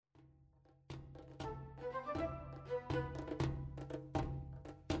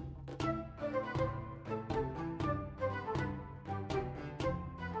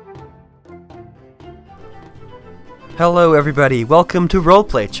Hello everybody, welcome to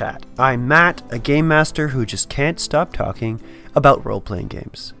Roleplay Chat. I'm Matt, a game master who just can't stop talking about role-playing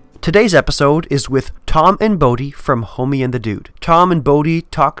games. Today's episode is with Tom and Bodhi from Homie and the Dude. Tom and Bodhi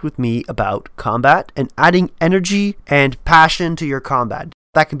talked with me about combat and adding energy and passion to your combat.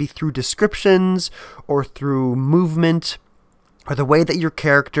 That can be through descriptions or through movement or the way that your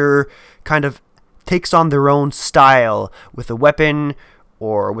character kind of takes on their own style with a weapon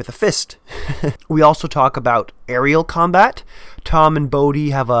or with a fist. We also talk about aerial combat. Tom and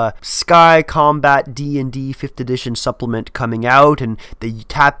Bodhi have a Sky Combat D&D 5th edition supplement coming out, and they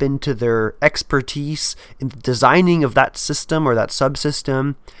tap into their expertise in the designing of that system or that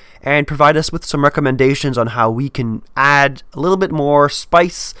subsystem and provide us with some recommendations on how we can add a little bit more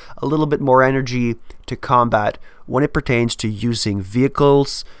spice, a little bit more energy to combat when it pertains to using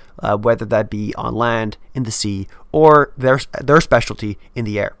vehicles, whether that be on land, in the sea, or their specialty in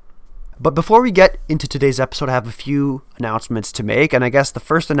the air. But before we get into today's episode, I have a few announcements to make, and I guess the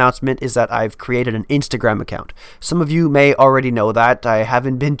first announcement is that I've created an Instagram account. Some of you may already know that. I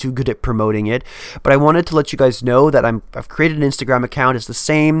haven't been too good at promoting it, but I wanted to let you guys know that I've created an Instagram account. It's the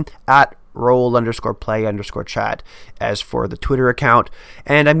same at roll_play_chat as for the Twitter account,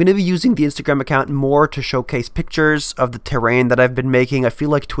 and I'm going to be using the Instagram account more to showcase pictures of the terrain that I've been making. I feel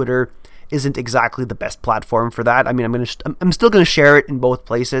like Twitter isn't exactly the best platform for that. I mean, I'm still going to share it in both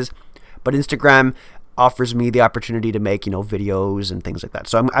places, but Instagram offers me the opportunity to make, videos and things like that.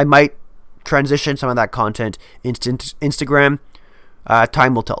 So I might transition some of that content into Instagram.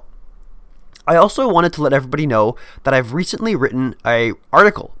 Time will tell. I also wanted to let everybody know that I've recently written a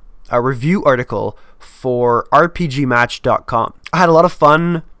review article for RPGmatch.com. I had a lot of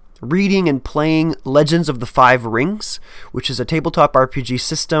fun reading and playing Legends of the Five Rings, which is a tabletop RPG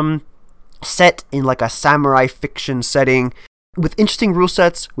system set in like a samurai fiction setting with interesting rule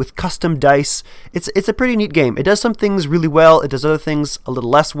sets, with custom dice. It's a pretty neat game. It does some things really well. It does other things a little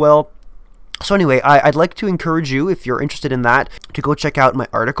less well. So anyway, I'd like to encourage you, if you're interested in that, to go check out my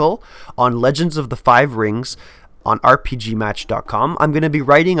article on Legends of the Five Rings on RPGmatch.com. I'm going to be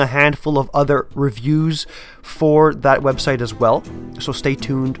writing a handful of other reviews for that website as well, so stay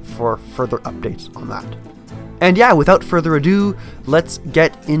tuned for further updates on that. And yeah, without further ado, let's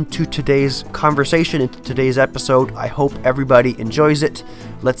get into today's conversation, into today's episode. I hope everybody enjoys it.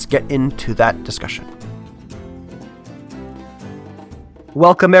 Let's get into that discussion.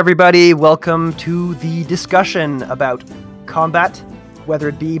 Welcome everybody, welcome to the discussion about combat, whether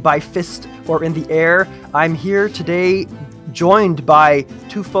it be by fist or in the air. I'm here today joined by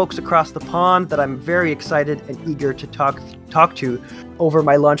two folks across the pond that I'm very excited and eager to talk to over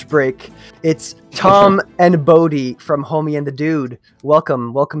my lunch break. It's Tom and Bodhi from Homie and the Dude.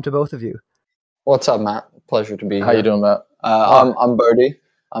 Welcome to both of you. What's up, Matt? Pleasure to be here. How you doing, Matt? I'm Bodhi.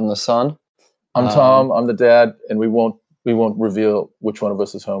 I'm the son. I'm Tom. I'm the dad, and we won't reveal which one of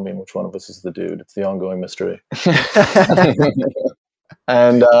us is Homie and which one of us is the dude. It's the ongoing mystery.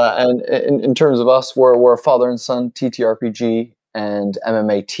 And in terms of us, we're a father and son TTRPG and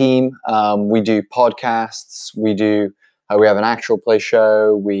MMA team. We do podcasts. We have an actual play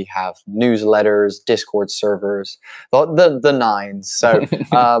show. We have newsletters, Discord servers, the nines. So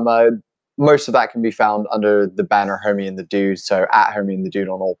most of that can be found under the banner Homie and the Dude. So at Homie and the Dude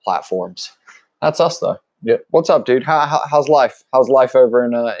on all platforms. That's us, though. Yeah. What's up, dude? How's life? How's life over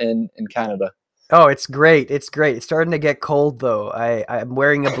in Canada? Oh, it's great. It's great. It's starting to get cold, though. I'm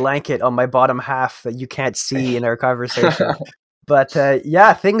wearing a blanket on my bottom half that you can't see in our conversation. But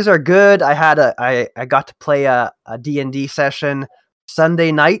yeah, things are good. I got to play a D&D session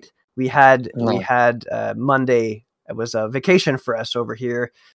Sunday night. We had Monday. It was a vacation for us over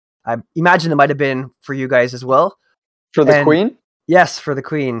here. I imagine it might have been for you guys as well. For the Queen? Yes, for the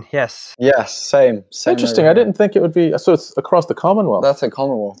Queen. Yes. Yes, same. Interesting. I didn't think it would be. So it's across the Commonwealth. That's a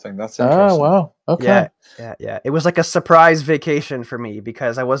Commonwealth thing. That's interesting. Oh, wow. Okay. Yeah. It was like a surprise vacation for me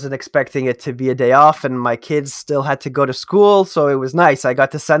because I wasn't expecting it to be a day off, and my kids still had to go to school, so it was nice. I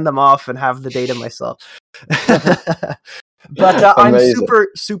got to send them off and have the day to myself. But I'm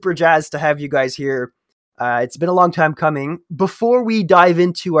super jazzed to have you guys here. It's been a long time coming. Before we dive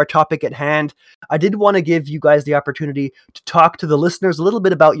into our topic at hand, I did want to give you guys the opportunity to talk to the listeners a little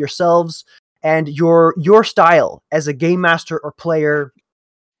bit about yourselves and your style as a game master or player.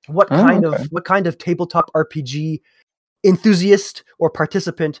 What kind of tabletop RPG enthusiast or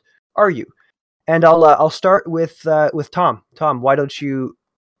participant are you? And I'll start with Tom. Tom, why don't you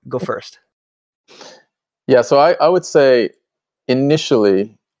go first? Yeah, so I would say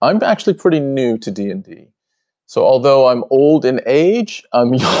initially I'm actually pretty new to D&D. So although I'm old in age,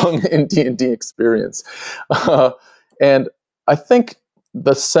 I'm young in D&D experience. And I think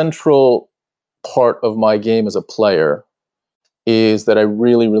the central part of my game as a player is that I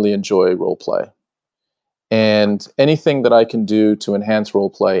really, really enjoy role play. And anything that I can do to enhance role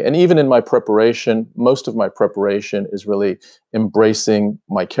play, and even in my preparation, most of my preparation is really embracing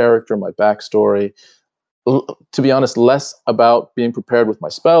my character, my backstory. To be honest, less about being prepared with my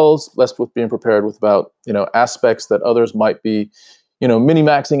spells, less with being prepared with about, aspects that others might be,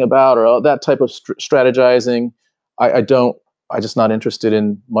 mini-maxing about, or that type of strategizing. I'm just not interested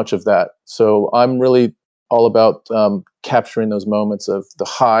in much of that. So I'm really all about capturing those moments of the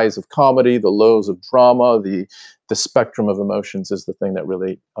highs of comedy, the lows of drama, the spectrum of emotions is the thing that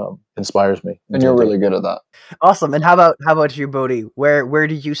really inspires me. And you're really good at that. Awesome. And how about you, Bodhi? Where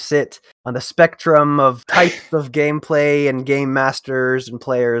do you sit on the spectrum of types of gameplay and game masters and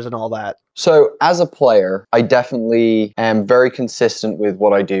players and all that? So as a player, I definitely am very consistent with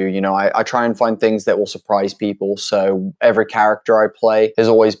what I do. I try and find things that will surprise people. So every character I play has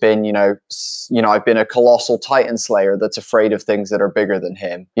always been, I've been a colossal Titan Slayer that's afraid of things that are bigger than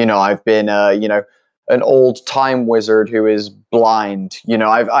him. I've been, an old time wizard who is blind.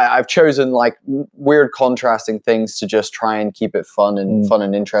 I've chosen like weird contrasting things to just try and keep it fun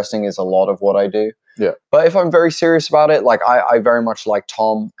and interesting is a lot of what I do. Yeah. But if I'm very serious about it, like I very much like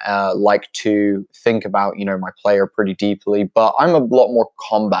Tom, like to think about, my player pretty deeply, but I'm a lot more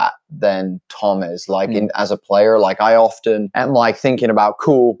combat than Tom is. Like as a player, like I often am like thinking about,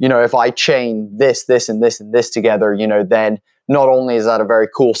 cool, if I chain this, and this, and this together, then not only is that a very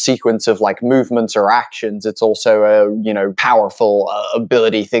cool sequence of like movements or actions, it's also a, powerful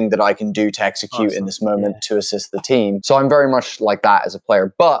ability thing that I can do to execute in this moment to assist the team. So I'm very much like that as a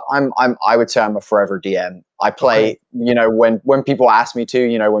player, but I would say I'm a forever DM. I play, when people ask me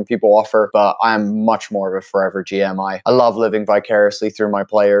to, when people offer, but I'm much more of a forever GM. I love living vicariously through my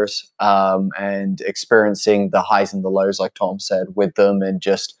players and experiencing the highs and the lows, like Tom said, with them, and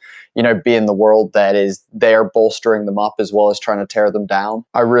just, be in the world that is they're bolstering them up as well as trying to tear them down.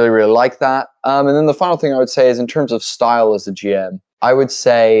 I really, really like that. And then the final thing I would say is in terms of style as a GM, I would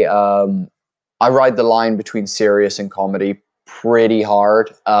say I ride the line between serious and comedy pretty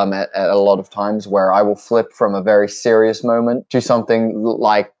hard at a lot of times, where I will flip from a very serious moment to something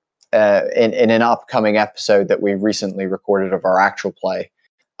like in an upcoming episode that we recently recorded of our actual play.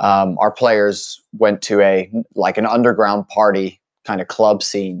 Our players went to an underground party kind of club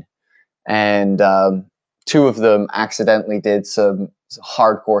scene, and two of them accidentally did some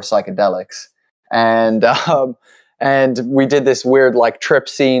hardcore psychedelics, and we did this weird like trip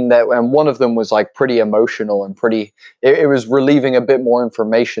scene and one of them was like pretty emotional and it was relieving a bit more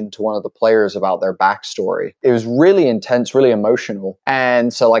information to one of the players about their backstory. It was really intense, really emotional.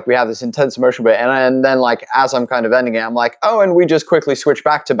 And so like we have this intense emotion bit, and then like as I'm kind of ending it, I'm like, oh, and we just quickly switch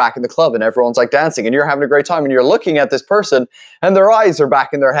back in the club, and everyone's like dancing, and you're having a great time, and you're looking at this person, and their eyes are back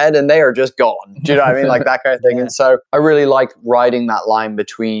in their head, and they are just gone. Do you know what I mean? Like that kind of thing. Yeah. And so I really like riding that line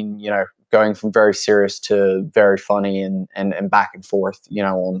between, going from very serious to very funny and back and forth,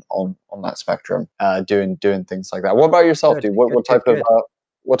 on that spectrum, doing things like that. What about yourself, dude? What type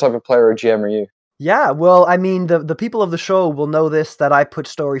of player or GM are you? Yeah, well, I mean, the people of the show will know this, that I put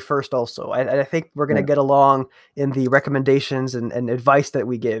story first also. I think we're going to get along in the recommendations and advice that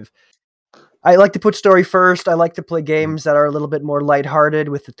we give. I like to put story first. I like to play games that are a little bit more lighthearted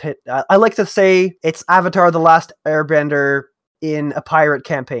with I like to say it's Avatar: The Last Airbender in a pirate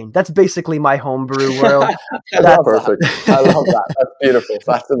campaign. That's basically my homebrew world. That's perfect. I love that. That's beautiful.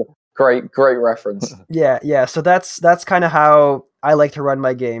 That's a great reference. Yeah. So that's kind of how I like to run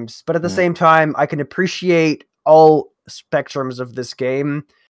my games. But at the same time, I can appreciate all spectrums of this game.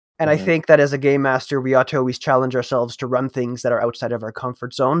 And I think that as a game master, we ought to always challenge ourselves to run things that are outside of our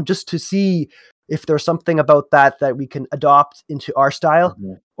comfort zone, just to see if there's something about that we can adopt into our style,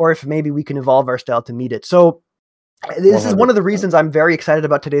 or if maybe we can evolve our style to meet it. So this 100%. Is one of the reasons I'm very excited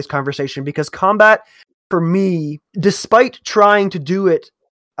about today's conversation, because combat, for me, despite trying to do it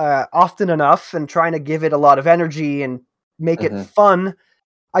often enough and trying to give it a lot of energy and make it fun,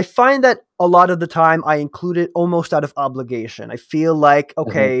 I find that a lot of the time I include it almost out of obligation. I feel like,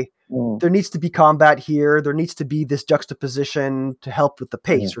 okay, there needs to be combat here. There needs to be this juxtaposition to help with the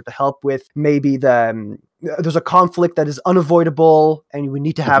pace or to help with maybe there's a conflict that is unavoidable and we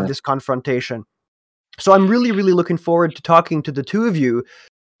need to have this confrontation. So I'm really, really looking forward to talking to the two of you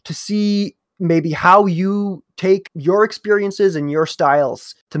to see maybe how you take your experiences and your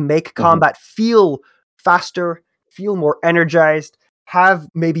styles to make combat feel faster, feel more energized, have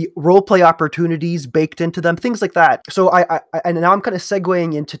maybe roleplay opportunities baked into them, things like that. So and now I'm kind of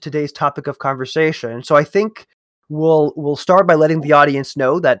segueing into today's topic of conversation. So I think we'll start by letting the audience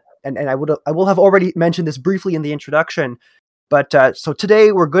know that, and I will have already mentioned this briefly in the introduction, But so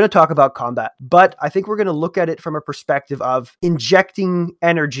today we're going to talk about combat, but I think we're going to look at it from a perspective of injecting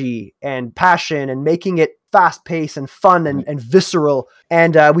energy and passion and making it fast paced and fun and visceral.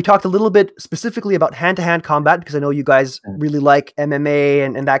 And we talked a little bit specifically about hand-to-hand combat because I know you guys really like MMA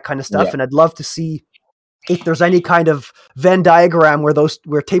and that kind of stuff. Yeah. And I'd love to see if there's any kind of Venn diagram where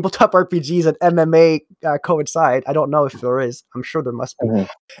tabletop RPGs and MMA coincide. I don't know if there is. I'm sure there must be.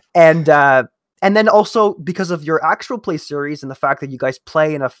 And then also because of your actual play series and the fact that you guys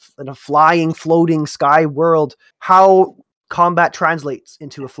play in a flying, floating sky world, how combat translates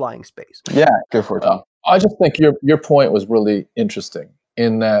into a flying space. Yeah, go for it, Tom. I just think your point was really interesting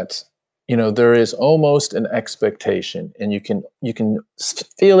in that, there is almost an expectation, and you can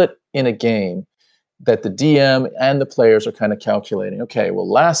feel it in a game that the DM and the players are kind of calculating. Okay, well,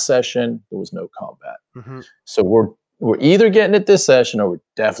 last session there was no combat, so we're either getting it this session or we're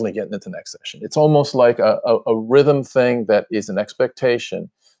definitely getting it the next session. It's almost like a rhythm thing that is an expectation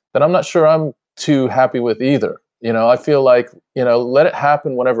that I'm not sure I'm too happy with either. I feel like, let it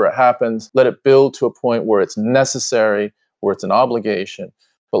happen whenever it happens. Let it build to a point where it's necessary, where it's an obligation.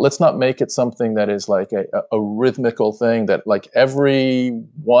 But let's not make it something that is like a rhythmical thing that like every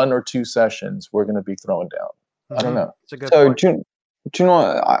 1 or 2 sessions we're going to be throwing down. I don't know. It's a good So point. do you know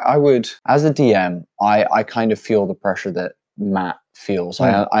what I would, as a DM, I kind of feel the pressure that Matt feels.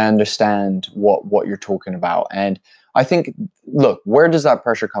 I understand what you're talking about. And I think, look, where does that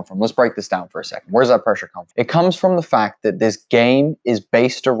pressure come from? Let's break this down for a second. Where does that pressure come from? It comes from the fact that this game is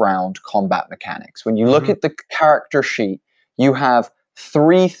based around combat mechanics. When you look at the character sheet, you have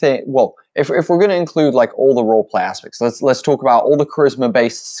 3 things. Well, if we're going to include like all the role play aspects, let's talk about all the charisma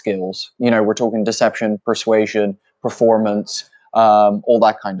based skills. We're talking deception, persuasion, performance, all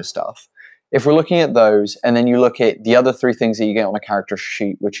that kind of stuff. If we're looking at those, and then you look at the other 3 things that you get on a character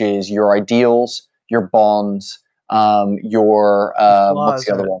sheet, which is your ideals, your bonds, your what's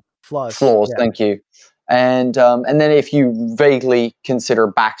the other one? Flaws. Yeah. Thank you. And then if you vaguely consider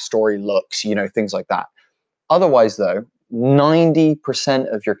backstory, looks, things like that. Otherwise, though,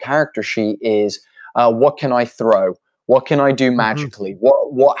 90% of your character sheet is what can I throw? What can I do magically?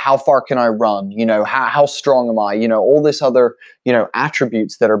 How far can I run? How strong am I? All this other,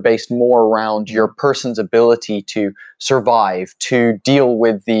 attributes that are based more around your person's ability to survive, to deal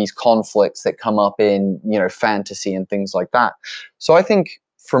with these conflicts that come up in, fantasy and things like that. So I think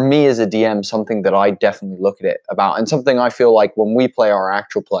for me as a DM, something that I definitely look at it about, and something I feel like when we play our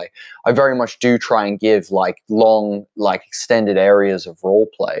actual play, I very much do try and give like long, like extended areas of role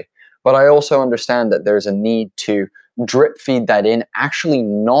play. But I also understand that there's a need to drip feed that in, actually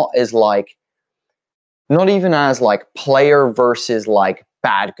not even as like player versus like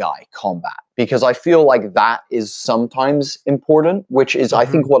bad guy combat, because I feel like that is sometimes important, which is I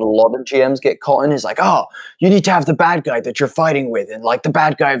think what a lot of GMs get caught in is like, oh, you need to have the bad guy that you're fighting with and like the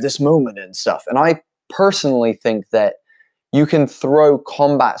bad guy of this moment and stuff. And I personally think that you can throw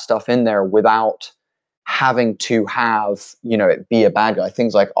combat stuff in there without having to have, it be a bad guy.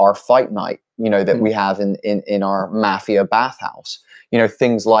 Things like our fight night, that we have in our Mafia bathhouse,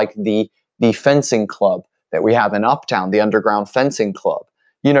 things like the fencing club that we have in Uptown, the underground fencing club,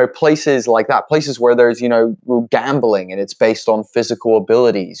 places like that, places where there's, gambling and it's based on physical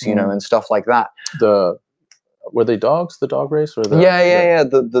abilities, and stuff like that. Were they dogs? The dog race, or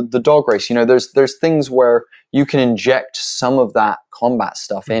the dog race. There's things where you can inject some of that combat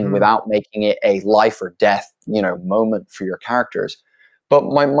stuff in without making it a life or death, moment for your characters. But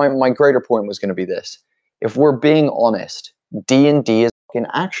my greater point was going to be this: if we're being honest, D&D is like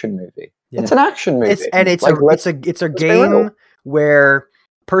an action movie. Yeah. It's an action movie, it's a game where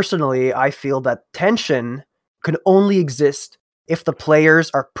personally I feel that tension can only exist if the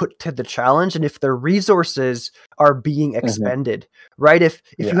players are put to the challenge and if their resources are being expended, right? If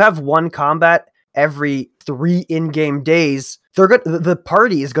you have one combat every 3 in-game days, the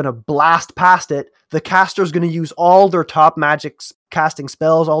party is going to blast past it. The caster is going to use all their top magic casting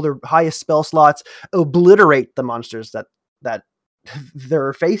spells, all their highest spell slots, obliterate the monsters that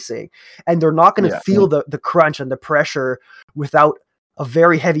they're facing, and they're not going to feel the crunch and the pressure without a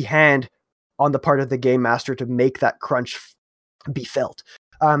very heavy hand on the part of the game master to make that crunch be felt.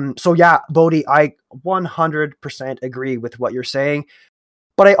 So yeah, Bodhi, I 100% agree with what you're saying,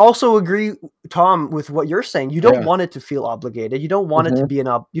 but I also agree, Tom, with what you're saying. You don't want it to feel obligated. You don't want it to be you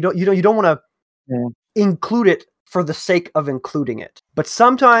don't want to include it for the sake of including it. But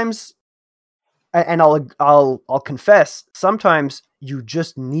sometimes, and I'll confess, sometimes you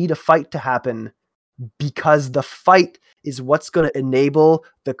just need a fight to happen because the fight is what's going to enable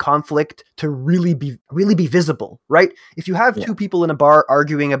the conflict to really be visible, right? If you have 2 people in a bar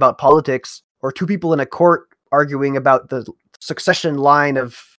arguing about politics, or 2 people in a court arguing about the succession line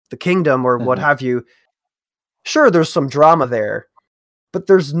of the kingdom or what Mhm. have you, sure, there's some drama there, but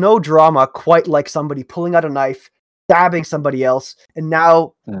there's no drama quite like somebody pulling out a knife, stabbing somebody else, and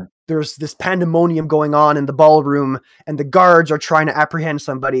now Mm. there's this pandemonium going on in the ballroom, and the guards are trying to apprehend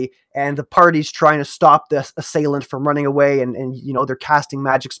somebody, and the party's trying to stop this assailant from running away, and they're casting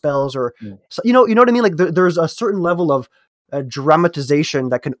magic spells, or Mm. so, you know what I mean? Like there's a certain level of dramatization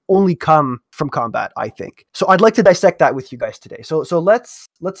that can only come from combat, I think. So I'd like to dissect that with you guys today. So let's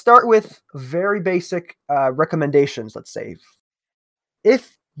start with very basic recommendations. Let's say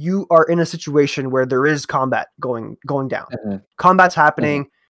if you are in a situation where there is combat going down, Mhm. combat's happening,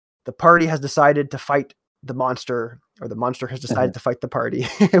 the party has decided to fight the monster, or the monster has decided to fight the party,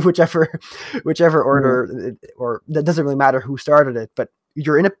 whichever order, or that doesn't really matter who started it, but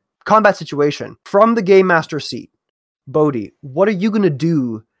you're in a combat situation. From the game master seat, Bodhi, what are you going to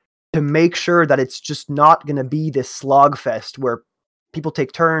do to make sure that it's just not going to be this slog fest where people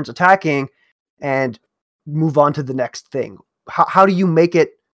take turns attacking and move on to the next thing? How do you make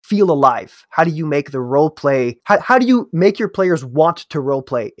it feel alive? How do you make the role play? How do you make your players want to role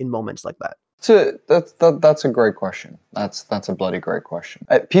play in moments like that? So that's a great question. That's a bloody great question.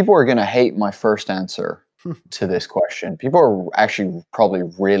 People are going to hate my first answer to this question. People are actually probably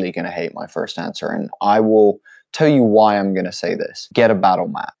really going to hate my first answer, and I will tell you why I'm going to say this. Get a battle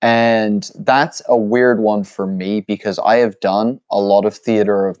map. And that's a weird one for me because I have done a lot of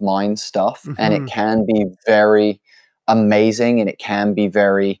theater of mind stuff, and it can be very amazing, and it can be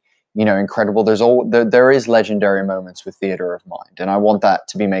very incredible. There is legendary moments with theater of mind, and I want that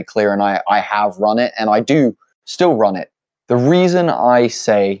to be made clear. And I have run it, and I do still run it. The reason I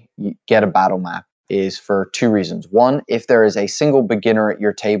say get a battle map is for two reasons. One, if there is a single beginner at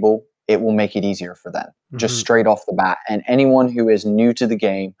your table, it will make it easier for them, just straight off the bat. And anyone who is new to the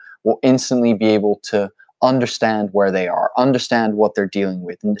game will instantly be able to understand where they are, understand what they're dealing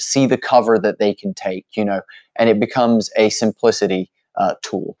with, and see the cover that they can take, and it becomes a simplicity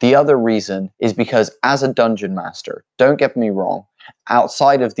tool. The other reason is because as a dungeon master, don't get me wrong,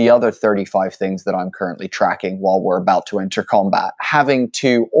 outside of the other 35 things that I'm currently tracking while we're about to enter combat, having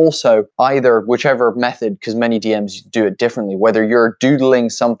to also either whichever method, because many DMs do it differently, whether you're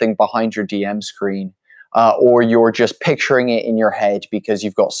doodling something behind your DM screen or you're just picturing it in your head because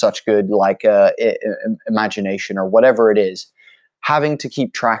you've got such good imagination or whatever it is, having to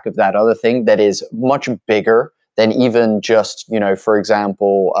keep track of that other thing that is much bigger than even just, for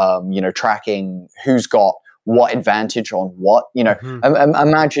example, tracking who's got what advantage on what,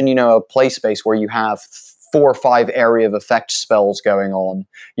 imagine, a play space where you have 4 or 5 area of effect spells going on.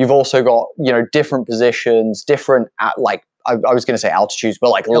 You've also got, different positions, different, I was going to say altitudes, but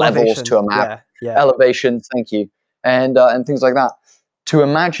like Elevation. levels to a map, yeah. elevations, thank you. And things like that. To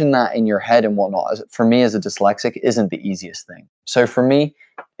imagine that in your head and whatnot, for me as a dyslexic, isn't the easiest thing. So for me,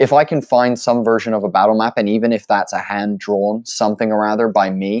 if I can find some version of a battle map, and even if that's a hand-drawn something or rather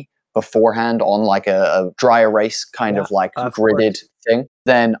by me beforehand on like a dry erase kind of like gridded thing,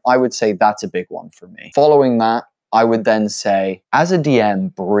 then I would say that's a big one for me. Following that, I would then say, as a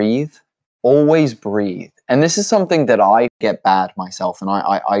DM, breathe. Always breathe. And this is something that I get bad myself, and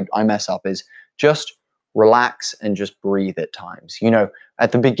I mess up, is just relax and just breathe at times.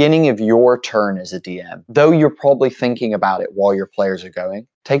 At the beginning of your turn as a DM, though you're probably thinking about it while your players are going,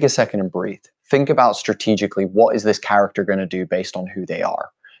 take a second and breathe. Think about strategically, what is this character going to do based on who they are?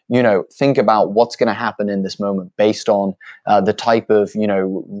 Think about what's going to happen in this moment based on the type of,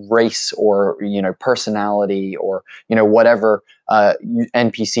 race or, personality or, whatever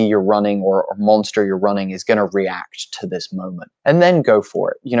NPC you're running or monster you're running is going to react to this moment. And then go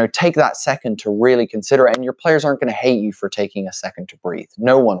for it. Take that second to really consider it. And your players aren't going to hate you for taking a second to breathe.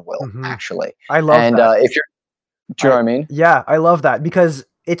 No one will, actually. I love that. If you're, do you know what I mean? Yeah, I love that because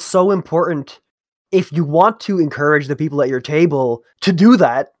it's so important. If you want to encourage the people at your table to do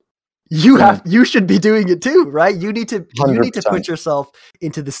that, you should be doing it too, right? You need to 100%. put yourself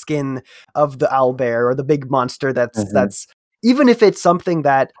into the skin of the owlbear or the big monster that's even if it's something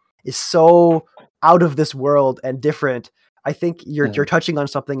that is so out of this world and different. I think you're touching on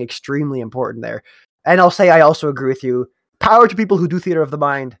something extremely important there. And I'll say I also agree with you. Power to people who do theater of the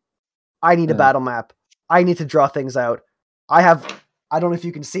mind. I need a battle map. I need to draw things out. I don't know if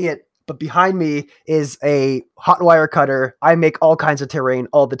you can see it, but behind me is a hot wire cutter. I make all kinds of terrain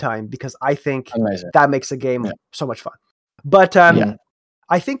all the time because I think that makes a game so much fun. But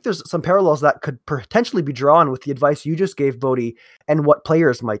I think there's some parallels that could potentially be drawn with the advice you just gave, Bodhi, and what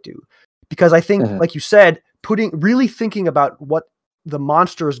players might do. Because I think, like you said, really thinking about what the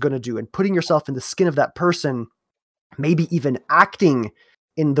monster is going to do and putting yourself in the skin of that person, maybe even acting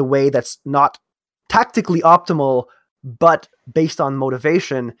in the way that's not tactically optimal, but based on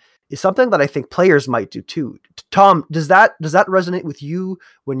motivation, is something that I think players might do too. Tom, does that resonate with you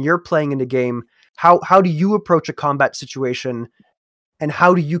when you're playing in a game? How do you approach a combat situation, and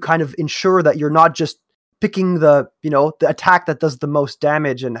how do you kind of ensure that you're not just picking the attack that does the most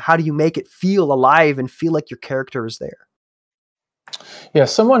damage, and how do you make it feel alive and feel like your character is there? Yeah,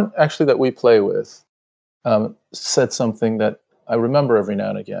 someone actually that we play with said something that I remember every now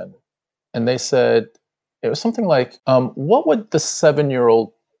and again. And they said, it was something like, what would the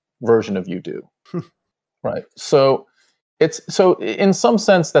 7-year-old version of you do? Right. So in some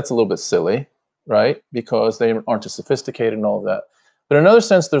sense, that's a little bit silly, right? Because they aren't as sophisticated and all of that. But in another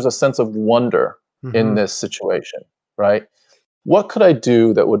sense, there's a sense of wonder in this situation, right? What could I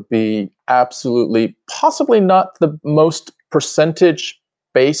do that would be absolutely, possibly not the most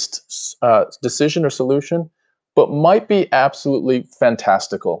percentage-based decision or solution, but might be absolutely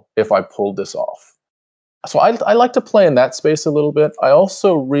fantastical if I pulled this off? So I like to play in that space a little bit. I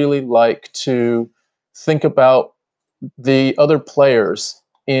also really like to think about the other players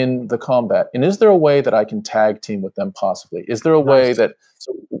in the combat. And is there a way that I can tag team with them possibly? Is there a way that,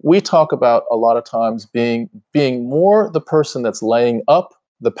 so we talk about a lot of times being more the person that's laying up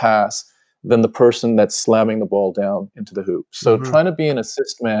the pass than the person that's slamming the ball down into the hoop. So trying to be an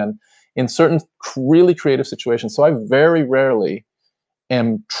assist man in certain really creative situations. So I very rarely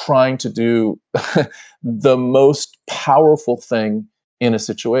am trying to do the most powerful thing in a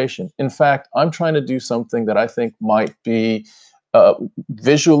situation. In fact, I'm trying to do something that I think might be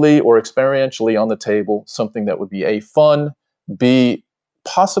visually or experientially on the table, something that would be A, fun, B,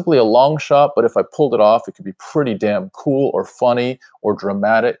 possibly a long shot, but if I pulled it off, it could be pretty damn cool or funny or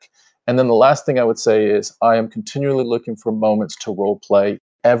dramatic. And then the last thing I would say is I am continually looking for moments to role play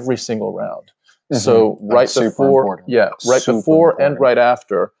every single round. So right before and right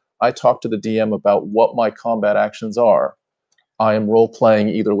after, I talk to the DM about what my combat actions are. I am role playing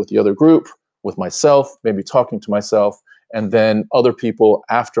either with the other group, with myself, maybe talking to myself, and then other people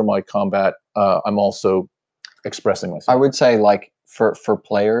after my combat. I'm also expressing myself. I would say, like, for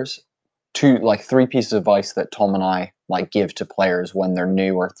players, three pieces of advice that Tom and I give to players when they're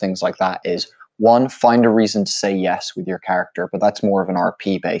new or things like that is: one, find a reason to say yes with your character, but that's more of an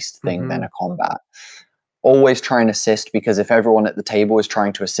RP based thing than a combat. Always try and assist, because if everyone at the table is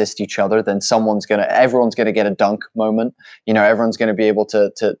trying to assist each other, then everyone's gonna get a dunk moment. Everyone's gonna be able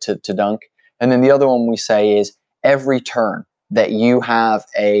to dunk. And then the other one we say is every turn that you have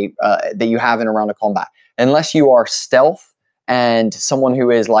in a round of combat, unless you are stealth and someone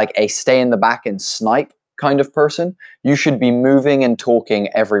who is like a stay in the back and snipe kind of person, you should be moving and talking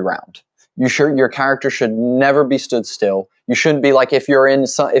every round. Your character should never be stood still. You shouldn't be like, if you're in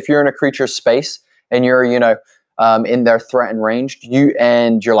a creature's space and you're in their threatened range,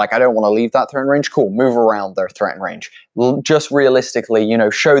 you're like, I don't want to leave that threatened range. Cool, move around their threatened range. Just realistically,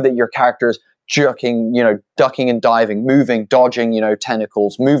 show that your character's jerking, ducking and diving, moving, dodging,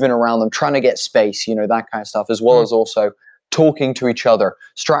 tentacles, moving around them, trying to get space, that kind of stuff, as well as also talking to each other,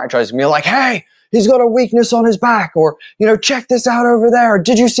 strategizing. You're like, hey, he's got a weakness on his back, or check this out over there.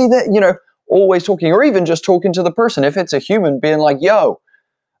 Did you see that? Always talking, or even just talking to the person. If it's a human, being like, yo,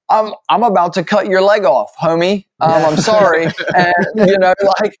 I'm about to cut your leg off, homie. I'm sorry, and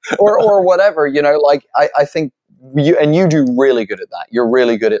or whatever. I think you do really good at that. You're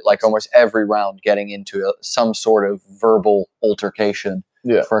really good at almost every round getting into some sort of verbal altercation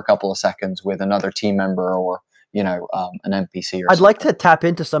for a couple of seconds with another team member or an NPC. I'd like to tap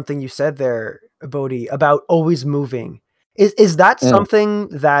into something you said there, Bodhi, about always moving. Is that something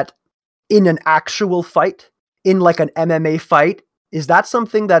that in an actual fight, in like an MMA fight, is that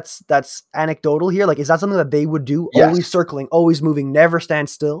something that's anecdotal here? Like, is that something that they would do? Yes. Always circling, always moving, never stand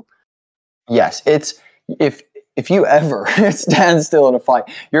still? Yes. It's if you ever stand still in a fight,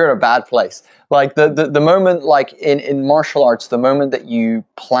 you're in a bad place. Like the moment, like in martial arts, the moment that you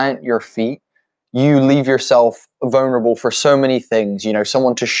plant your feet, you leave yourself vulnerable for so many things.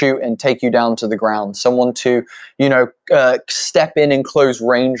 Someone to shoot and take you down to the ground, someone to, step in close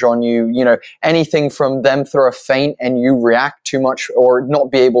range on you, anything from them throw a feint and you react too much or not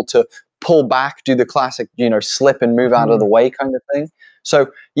be able to pull back, do the classic, slip and move out of the way kind of thing.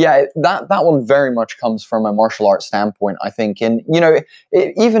 So yeah, that one very much comes from a martial arts standpoint, I think. And,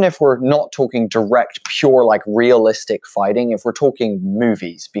 even if we're not talking direct, pure, like realistic fighting, if we're talking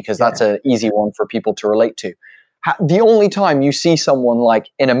movies, because that's an easy one for people to relate to. The only time you see someone like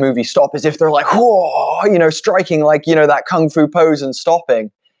in a movie stop is if they're like, whoa, striking like, that kung fu pose and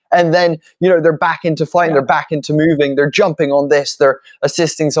stopping. And then, they're back into fighting, they're back into moving, they're jumping on this, they're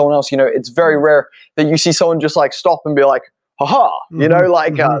assisting someone else. It's very rare that you see someone just like stop and be like, haha,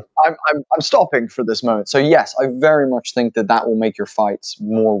 Mm-hmm. I'm stopping for this moment. So yes, I very much think that will make your fights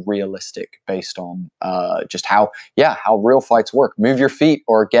more realistic based on just how real fights work. Move your feet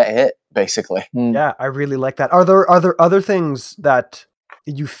or get hit, basically. Yeah, I really like that. Are there other things that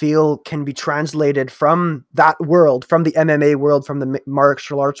you feel can be translated from that world, from the MMA world, from the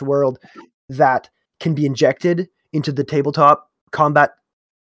martial arts world, that can be injected into the tabletop combat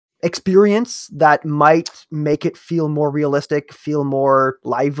experience that might make it feel more realistic, feel more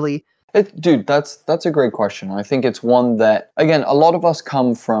lively? Dude, that's a great question. I think it's one that, again, a lot of us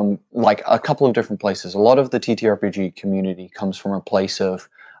come from like a couple of different places. A lot of the TTRPG community comes from a place of,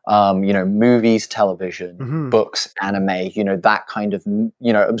 movies, television, books, anime, that kind of,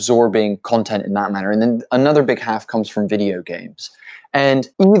 absorbing content in that manner. And then another big half comes from video games. And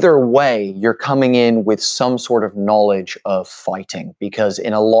either way, you're coming in with some sort of knowledge of fighting, because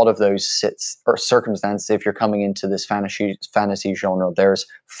in a lot of those circumstances, if you're coming into this fantasy genre, there's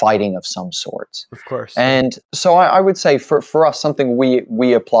fighting of some sort. Of course. And so I would say for us, something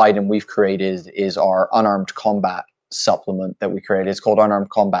we applied and we've created is our unarmed combat supplement that we created. It's called Unarmed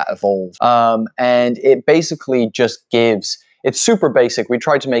Combat Evolved. And it basically just it's super basic. We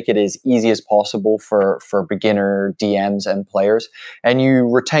tried to make it as easy as possible for beginner DMs and players, and you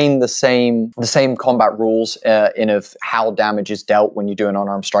retain the same combat rules in of how damage is dealt when you do an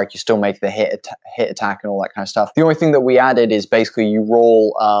unarmed strike. You still make the hit attack and all that kind of stuff. The only thing that we added is basically you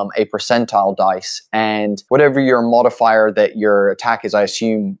roll a percentile dice, and whatever your modifier that your attack is, I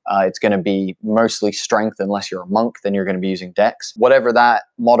assume it's going to be mostly strength unless you're a monk, then you're going to be using dex. Whatever that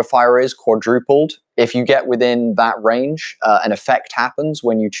modifier is, quadrupled. If you get within that range, an effect happens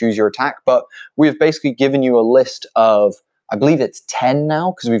when you choose your attack. But we've basically given you a list of, I believe it's 10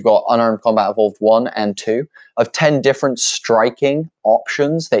 now, because we've got Unarmed Combat Evolved 1 and 2, of 10 different striking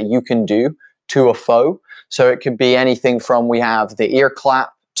options that you can do to a foe. So it could be anything from, we have the ear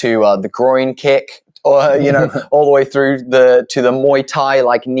clap to the groin kick, or all the way through to the Muay Thai,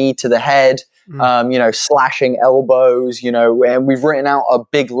 like knee to the head, slashing elbows, and we've written out a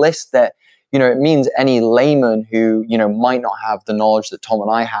big list that, it means any layman who, might not have the knowledge that Tom and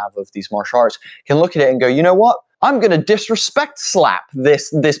I have of these martial arts can look at it and go, you know what? I'm going to disrespect slap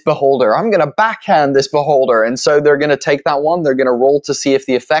this beholder. I'm going to backhand this beholder. And so they're going to take that one. They're going to roll to see if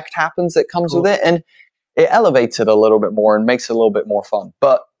the effect happens that comes with it. And it elevates it a little bit more and makes it a little bit more fun.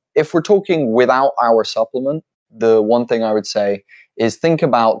 But if we're talking without our supplement, the one thing I would say is think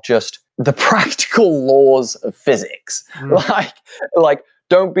about just the practical laws of physics. Like,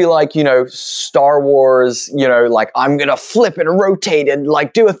 don't be like, Star Wars, like I'm going to flip and rotate and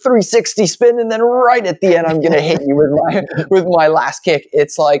like do a 360 spin. And then right at the end, I'm going to hit you with my last kick.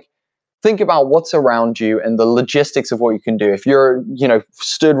 It's like, think about what's around you and the logistics of what you can do. If you're,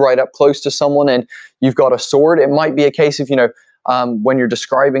 stood right up close to someone and you've got a sword, it might be a case of, when you're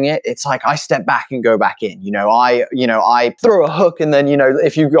describing it, it's like I step back and go back in. I throw a hook, and then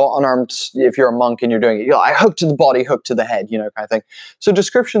if you've got unarmed, if you're a monk and you're doing it, I hook to the body, hook to the head, kind of thing. So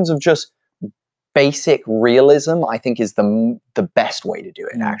descriptions of just basic realism, I think, is the best way to do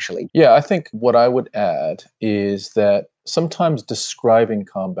it. Actually, yeah. I think what I would add is that sometimes describing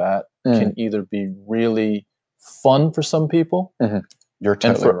combat can either be really fun for some people, You're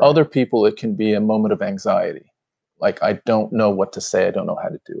totally and for right. other people, it can be a moment of anxiety. Like, I don't know what to say. I don't know how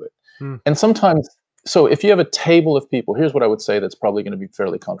to do it. And sometimes, so if you have a table of people, here's what I would say that's probably going to be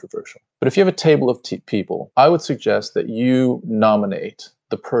fairly controversial. But if you have a table of people, I would suggest that you nominate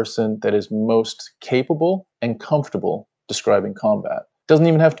the person that is most capable and comfortable describing combat. Doesn't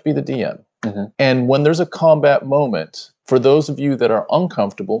even have to be the DM. And when there's a combat moment, for those of you that are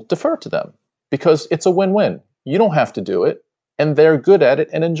uncomfortable, defer to them, because it's a win-win. You don't have to do it, and they're good at it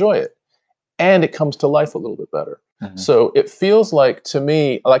and enjoy it. And it comes to life a little bit better. So it feels like, to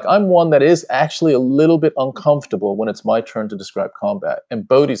me, like I'm one that is actually a little bit uncomfortable when it's my turn to describe combat. And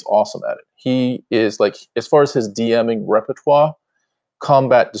Bodhi's awesome at it. He is, like, as far as his DMing repertoire,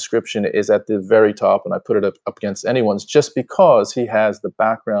 combat description is at the very top, and I put it up against anyone's, just because he has the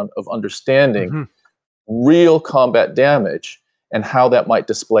background of understanding real combat damage and how that might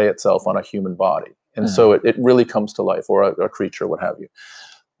display itself on a human body. And so it really comes to life, or a creature, what have you.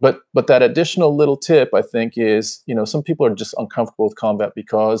 But that additional little tip, I think, is, some people are just uncomfortable with combat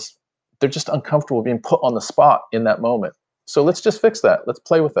because they're just uncomfortable being put on the spot in that moment. So let's just fix that. Let's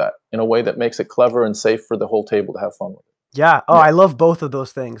play with that in a way that makes it clever and safe for the whole table to have fun with it. Yeah. Oh, I love both of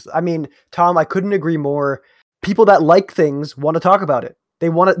those things. I mean, Tom, I couldn't agree more. People that like things want to talk about it. They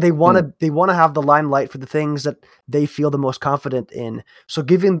want to have the limelight for the things that they feel the most confident in. So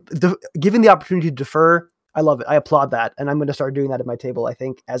giving the opportunity to defer, I love it. I applaud that. And I'm going to start doing that at my table, I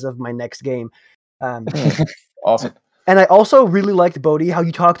think, as of my next game. Awesome. And I also really liked, Bodhi, how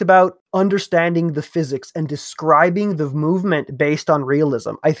you talked about understanding the physics and describing the movement based on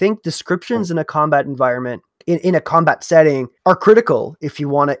realism. I think descriptions in a combat environment, in a combat setting, are critical if you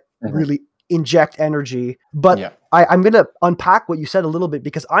want to really inject energy. But I'm going to unpack what you said a little bit,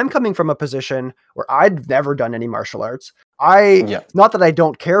 because I'm coming from a position where I'd never done any martial arts. Not that I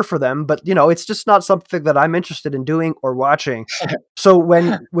don't care for them, but it's just not something that I'm interested in doing or watching. So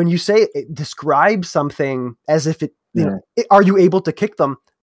when you say describe something as if it, are you able to kick them?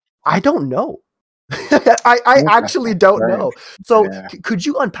 I don't know. I actually don't know. So could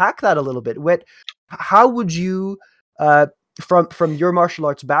you unpack that a little bit? How would you, from your martial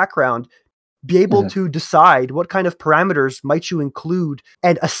arts background, be able to decide what kind of parameters might you include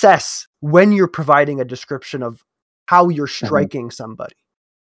and assess when you're providing a description of how you're striking somebody?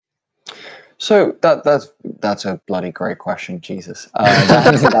 So that's a bloody great question, Jesus.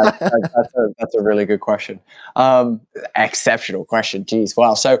 That's a really good question. Exceptional question, geez.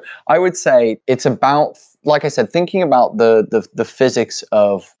 Wow. So I would say it's about, like I said, thinking about the physics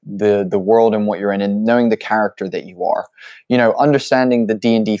of the world and what you're in, and knowing the character that you are. Understanding the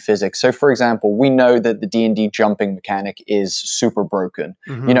D&D physics. So, for example, we know that the D&D jumping mechanic is super broken.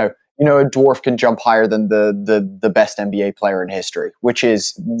 A dwarf can jump higher than the best NBA player in history, which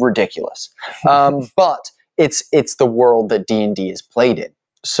is ridiculous. But it's the world that D&D is played in.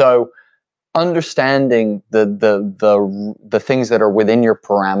 So understanding the things that are within your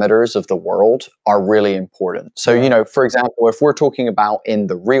parameters of the world are really important. So, for example, if we're talking about in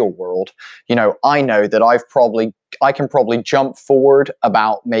the real world, I know that I can probably jump forward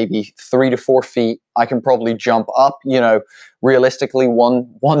about maybe 3 to 4 feet. I can probably jump up, realistically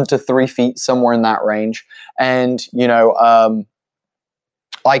 1 to 3 feet, somewhere in that range. And,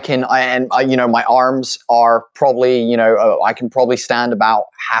 my arms are probably, I can probably stand about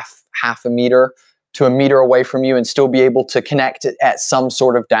half a meter to a meter away from you and still be able to connect it at some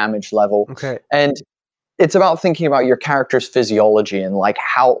sort of damage level. Okay. And it's about thinking about your character's physiology and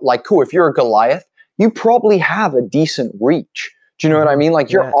cool, if you're a Goliath, you probably have a decent reach. Do you know what I mean?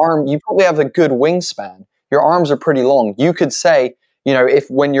 Like your arm, you probably have a good wingspan. Your arms are pretty long. You could say, if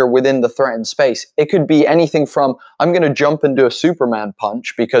when you're within the threatened space, it could be anything from, I'm going to jump and do a Superman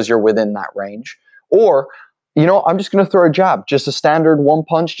punch because you're within that range. Or, I'm just going to throw a jab, just a standard one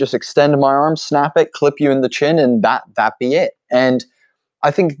punch, just extend my arm, snap it, clip you in the chin, and that be it. And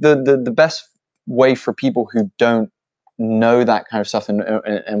I think the best way for people who don't know that kind of stuff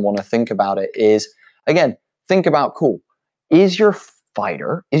and want to think about it is, again, think about, cool, is your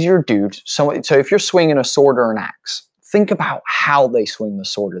dude, so if you're swinging a sword or an axe, think about how they swing the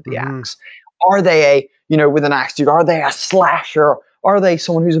sword or the axe. Are they with an axe, dude, are they a slasher? Are they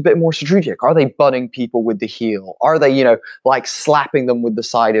someone who's a bit more strategic? Are they butting people with the heel? Are they, slapping them with the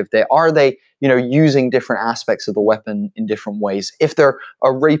side of their, are they, using different aspects of the weapon in different ways? If they're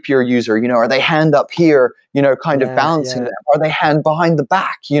a rapier user, are they hand up here, kind of balancing them? Are they hand behind the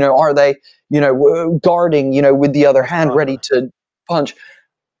back? Are they, guarding, with the other hand, ready to punch?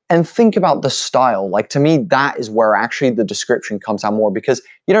 And think about the style. Like, to me, that is where actually the description comes out more, because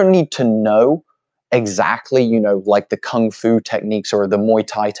you don't need to know exactly, like the Kung Fu techniques or the Muay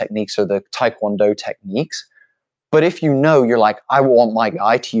Thai techniques or the Taekwondo techniques. But if you're like, I want my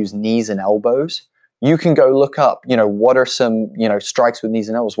guy to use knees and elbows, you can go look up, what are some, strikes with knees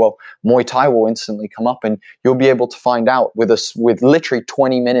and elbows. Well, Muay Thai will instantly come up, and you'll be able to find out with literally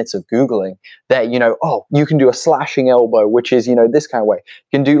 20 minutes of Googling that, you can do a slashing elbow, which is, this kind of way.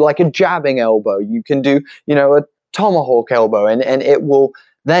 You can do like a jabbing elbow. You can do, a tomahawk elbow, and it will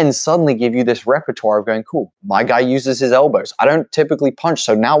then suddenly give you this repertoire of going, cool, my guy uses his elbows. I don't typically punch.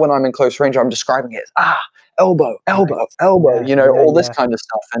 So now when I'm in close range, I'm describing it as, elbow, all this kind of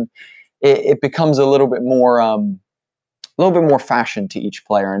stuff. And it becomes a little bit more fashion to each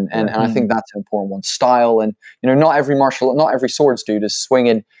player. And I think that's an important one. Style. And, not every swords dude is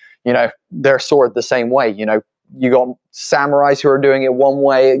swinging, their sword the same way. You got samurais who are doing it one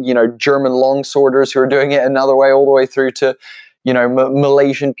way, German longsworders who are doing it another way, all the way through to,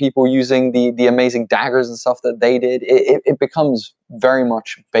 Malaysian people using the amazing daggers and stuff that they did. It becomes very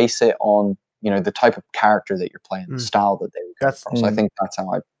much based on, the type of character that you're playing, the style that they would go from. So I think that's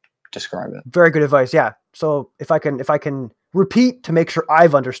how I describe it. Very good advice. Yeah. So if I can repeat to make sure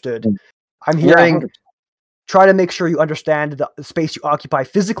I've understood, I'm hearing, try to make sure you understand the space you occupy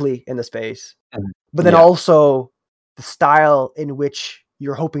physically in the space, but then also the style in which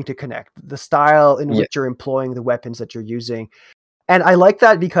you're hoping to connect, the style in which you're employing the weapons that you're using. And I like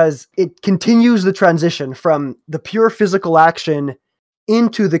that because it continues the transition from the pure physical action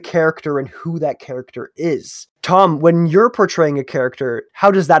into the character and who that character is. Tom, when you're portraying a character,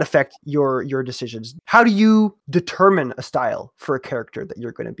 how does that affect your decisions? How do you determine a style for a character that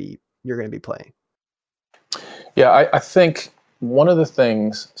you're going to be playing? Yeah, I think one of the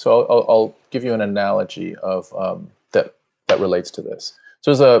things. So I'll give you an analogy of that relates to this.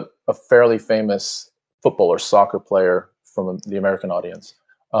 So there's a fairly famous football or soccer player from the American audience.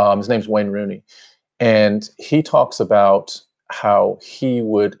 His name's Wayne Rooney, and he talks about how he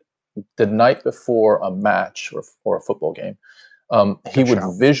would, the night before a match or a football game, he would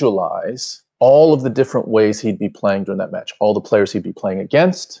visualize all of the different ways he'd be playing during that match, all the players he'd be playing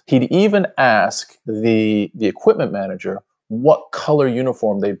against. He'd even ask the equipment manager what color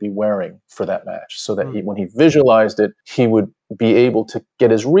uniform they'd be wearing for that match, so that when he visualized it, he would be able to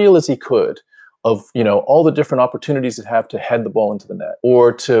get as real as he could of, all the different opportunities he'd have to head the ball into the net,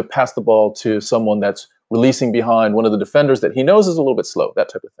 or to pass the ball to someone that's releasing behind one of the defenders that he knows is a little bit slow, that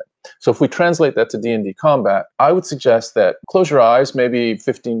type of thing. So if we translate that to D&D combat, I would suggest that close your eyes maybe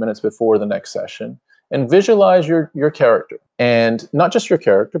 15 minutes before the next session and visualize your character. And not just your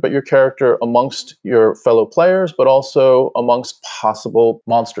character, but your character amongst your fellow players, but also amongst possible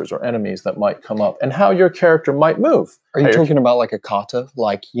monsters or enemies that might come up, and how your character might move. Are you talking about like a kata,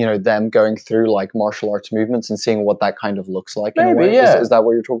 like, them going through like martial arts movements and seeing what that kind of looks like? Maybe, in a way? yeah. Is that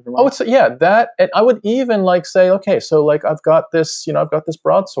what you're talking about? I would say, yeah, that. And I would even say, okay, so I've got this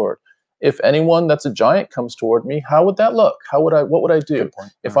broadsword. If anyone that's a giant comes toward me, how would that look? What would I do?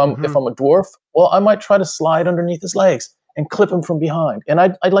 If I'm a dwarf, well, I might try to slide underneath his legs and clip him from behind. And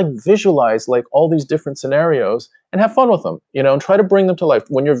I'd visualize all these different scenarios and have fun with them, and try to bring them to life.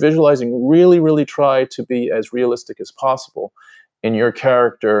 When you're visualizing, really, really try to be as realistic as possible in your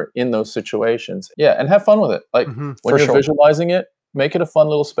character in those situations. Yeah, and have fun with it. When you're visualizing it, make it a fun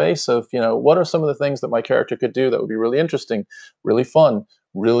little space of, what are some of the things that my character could do that would be really interesting, really fun,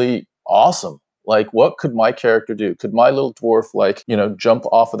 really awesome. What could my character do? Could my little dwarf jump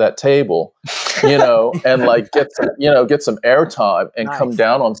off of that table, and get some airtime and come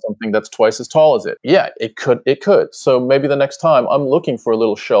down on something that's twice as tall as it? Yeah, it could. So maybe the next time I'm looking for a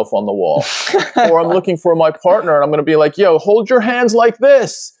little shelf on the wall, or I'm looking for my partner, and I'm going to be like, "Yo, hold your hands like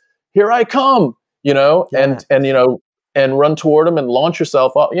this. Here I come." And run toward him and launch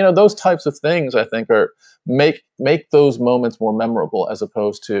yourself up. Those types of things I think are make those moments more memorable, as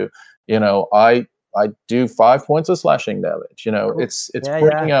opposed to, I do 5 points of slashing damage. It's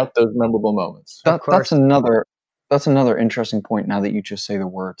bringing out those memorable moments. That's another interesting point. Now that you just say the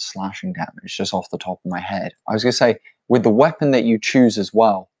word slashing damage, just off the top of my head, I was going to say, with the weapon that you choose as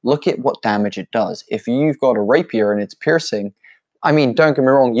well, look at what damage it does. If you've got a rapier and it's piercing, I mean, don't get me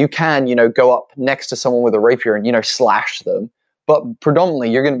wrong, you can, go up next to someone with a rapier and, slash them. But predominantly,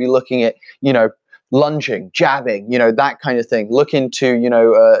 you're going to be looking at, lunging, jabbing, that kind of thing. Look into,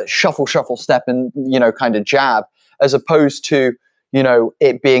 shuffle, step, and, kind of jab, as opposed to,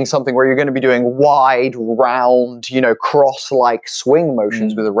 it being something where you're going to be doing wide, round, cross-like swing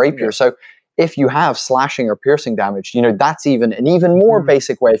motions with a rapier. Yeah. So if you have slashing or piercing damage, that's even an even more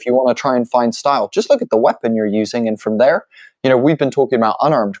basic way if you want to try and find style. Just look at the weapon you're using, and from there, we've been talking about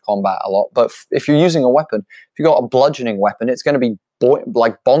unarmed combat a lot, but if you're using a weapon, if you've got a bludgeoning weapon, it's going to be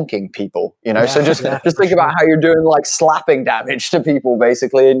bonking people, so just think about how you're doing slapping damage to people,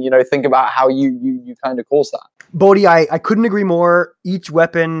 basically, and think about how you kind of cause that. Bodhi, I couldn't agree more. Each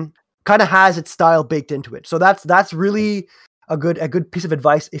weapon kind of has its style baked into it, so that's really a good piece of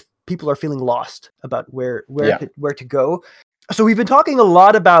advice if people are feeling lost about where to go. So we've been talking a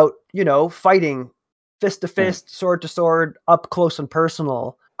lot about fighting fist to fist, sword to sword, up close and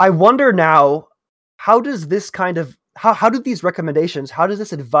personal. I wonder now, how does this how do these recommendations, how does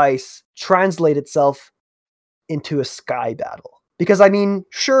this advice translate itself into a sky battle? Because I mean,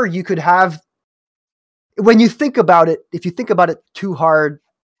 sure, you could have, when you think about it, if you think about it too hard,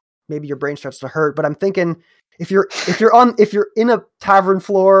 maybe your brain starts to hurt. But I'm thinking, if you're in a tavern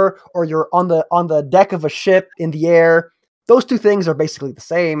floor, or you're on the deck of a ship in the air, those two things are basically the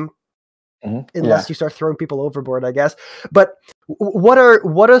same. Unless you start throwing people overboard, I guess. But what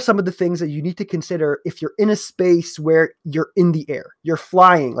are some of the things that you need to consider if you're in a space where you're in the air, you're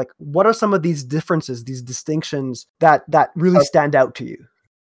flying? What are some of these differences, these distinctions that really stand out to you?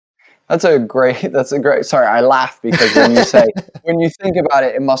 That's a great. Sorry, I laugh because when you say, when you think about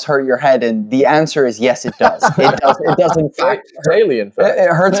it, it must hurt your head, and the answer is yes, it does. It does in fact. Daily, in fact. It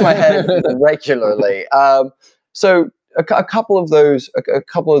hurts my head regularly. So a couple of those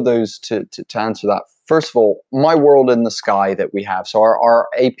to answer that. First of all, my world in the sky that we have. So our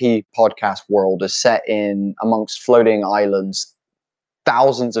AP podcast world is set in amongst floating islands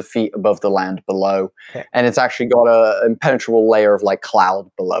thousands of feet above the land below, Okay. and it's actually got a impenetrable layer of like cloud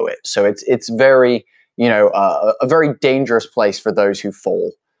below it. So it's very, a very dangerous place for those who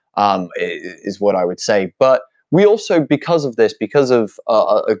fall, is what I would say. But we also, because of this, because of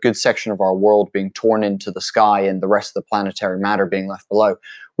a good section of our world being torn into the sky and the rest of the planetary matter being left below,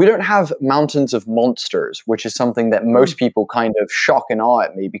 we don't have mountains of monsters, which is something that most people kind of shock and awe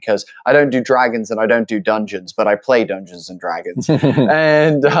at me, because I don't do dragons and I don't do dungeons, but I play Dungeons and Dragons.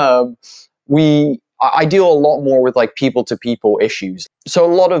 And I deal a lot more with like people to people issues. So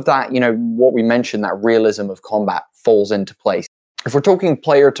a lot of that, what we mentioned, that realism of combat falls into place. If we're talking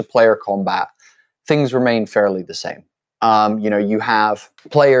player to player combat, things remain fairly the same. You have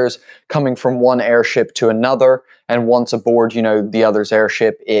players coming from one airship to another, and once aboard, the other's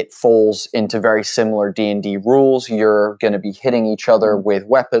airship, it falls into very similar D&D rules. You're going to be hitting each other with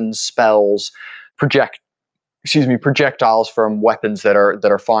weapons, spells, projectiles from weapons that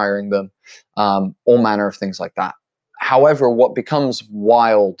are firing them, all manner of things like that. However, what becomes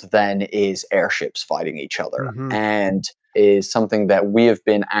wild then is airships fighting each other, and is something that we have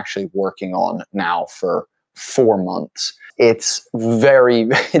been actually working on now for 4 months. It's very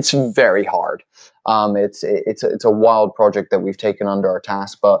hard. It's a wild project that we've taken under our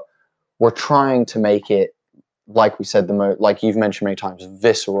task, but we're trying to make it, like we said, like you've mentioned many times,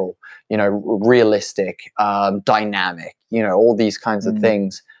 visceral, realistic, dynamic, all these kinds of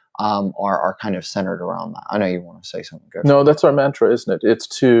things are kind of centered around that. I know you want to say something. Go. No, that's our mantra, isn't it? It's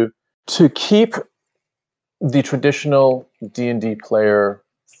to keep the traditional D&D player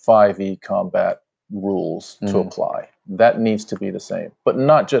 5e combat rules to apply. That needs to be the same. But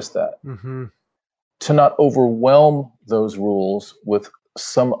not just that. To not overwhelm those rules with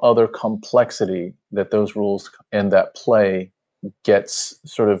some other complexity that those rules and that play gets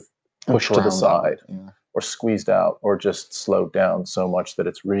sort of pushed to the side or squeezed out or just slowed down so much that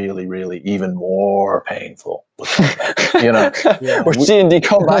it's really, really even more painful. Which D&D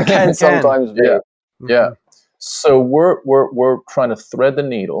combat can sometimes be. Yeah. So we're trying to thread the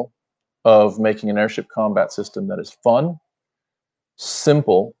needle of making an airship combat system that is fun,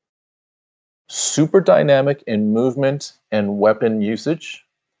 simple, super dynamic in movement and weapon usage,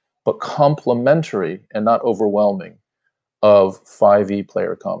 but complementary and not overwhelming of 5e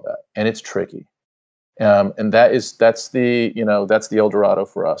player combat. And it's tricky. And that's the El Dorado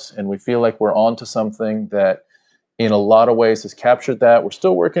for us. And we feel like we're onto something that in a lot of ways has captured that. We're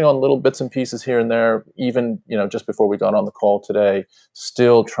still working on little bits and pieces here and there, even, just before we got on the call today,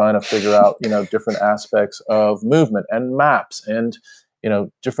 still trying to figure out, different aspects of movement and maps and,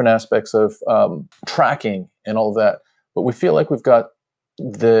 different aspects of tracking and all of that. But we feel like we've got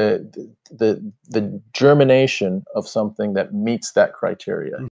the germination of something that meets that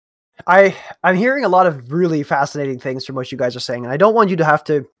criteria. I'm hearing a lot of really fascinating things from what you guys are saying, and I don't want you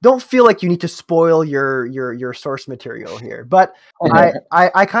to don't feel like you need to spoil your source material here, but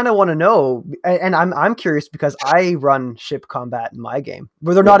I kind of want to know, and I'm curious because I run ship combat in my game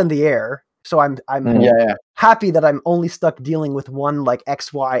where they're not in the air, so I'm happy that I'm only stuck dealing with one like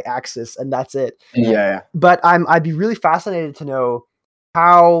XY axis and that's it. But I'd be really fascinated to know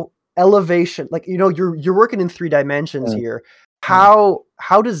how elevation, like you're working in 3 dimensions here. How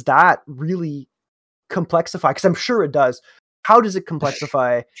does that really complexify? Because I'm sure it does. How does it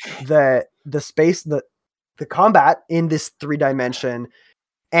complexify the space, the combat in this 3 dimension?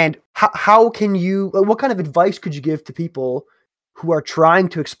 And how can you? What kind of advice could you give to people who are trying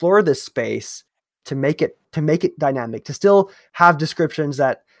to explore this space to make it dynamic, to still have descriptions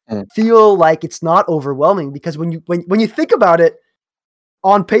that feel like it's not overwhelming? Because when you think about it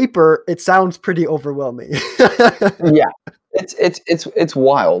on paper, it sounds pretty overwhelming. It's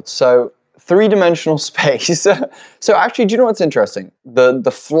wild. So 3-dimensional space. So actually, do you know what's interesting?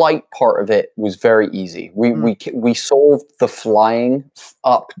 The flight part of it was very easy. We solved the flying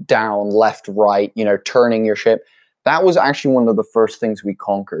up, down, left, right, turning your ship. That was actually one of the first things we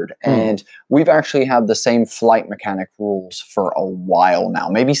conquered. And we've actually had the same flight mechanic rules for a while now,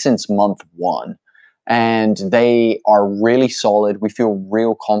 maybe since month 1. And they are really solid. We feel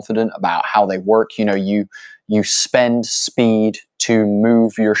real confident about how they work. You spend speed to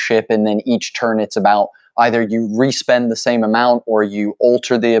move your ship, and then each turn it's about either you respend the same amount or you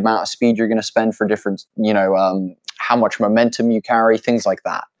alter the amount of speed you're going to spend for different, how much momentum you carry, things like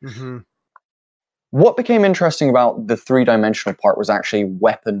that. What became interesting about the 3-dimensional part was actually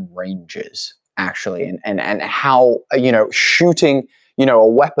weapon ranges, actually, and how, shooting, a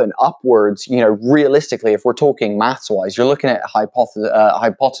weapon upwards, realistically, if we're talking maths-wise, you're looking at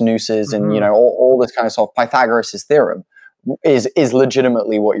hypotenuses and, all this kind of stuff, Pythagoras' theorem, is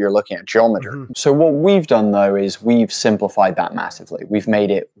legitimately what you're looking at, geometry. Mhm. So what we've done though is we've simplified that massively. We've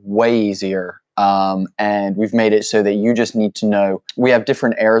made it way easier. And we've made it so that you just need to know we have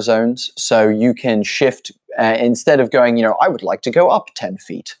different air zones, so you can shift instead of going, I would like to go up 10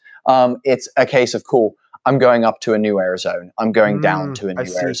 feet. It's a case of, cool, I'm going up to a new air zone. I'm going down to a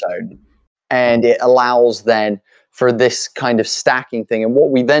new air zone. And it allows then for this kind of stacking thing. And what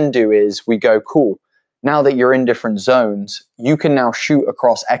we then do is we go, cool, now that you're in different zones, you can now shoot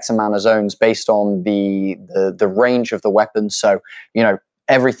across X amount of zones based on the range of the weapon. So,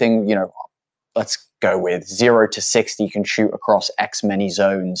 everything, let's go with 0 to 60 can shoot across X many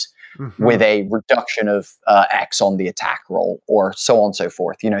zones with a reduction of X on the attack roll, or so on and so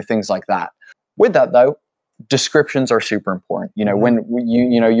forth, things like that. With that though, descriptions are super important. When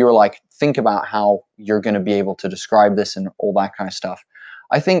you're like, think about how you're going to be able to describe this and all that kind of stuff.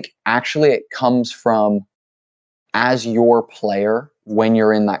 I think actually it comes from as your player when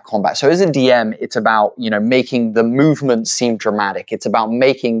you're in that combat. So as a DM, it's about, making the movement seem dramatic. It's about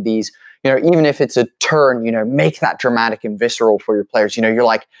making these, even if it's a turn, make that dramatic and visceral for your players. You're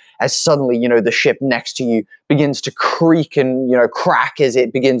like, as suddenly, the ship next to you begins to creak and, crack as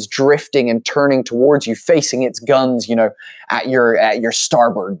it begins drifting and turning towards you, facing its guns, at your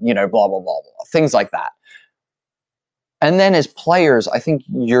starboard, blah, blah, blah, blah, things like that. And then as players, I think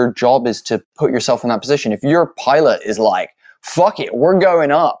your job is to put yourself in that position. If your pilot is like, fuck it, we're going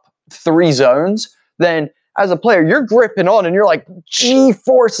up 3 zones, then as a player, you're gripping on and you're like,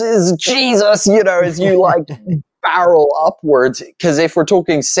 G-forces, Jesus, as you like barrel upwards. Because if we're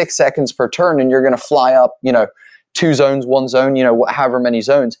talking 6 seconds per turn and you're going to fly up, 2 zones, 1 zone, however many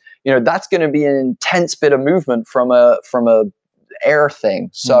zones, that's going to be an intense bit of movement from a air thing.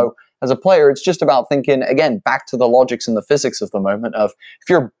 So as a player, it's just about thinking, again, back to the logics and the physics of the moment of if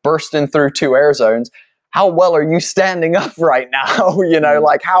you're bursting through 2 air zones, how well are you standing up right now?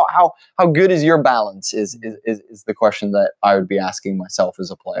 Like how good is your balance is the question that I would be asking myself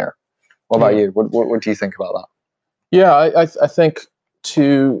as a player. What about you? What do you think about that? Yeah, I think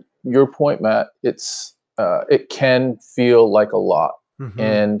to your point, Matt, it can feel like a lot.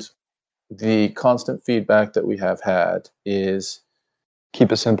 And the constant feedback that we have had is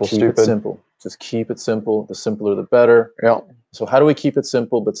keep it simple, keep it simple. Just keep it simple. The simpler, the better. Yeah. So how do we keep it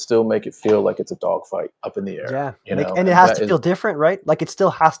simple but still make it feel like it's a dogfight up in the air? Yeah, and it has to feel different, right? Like it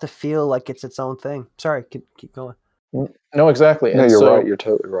still has to feel like it's its own thing. Sorry, keep going. No, exactly. No, you're right. You're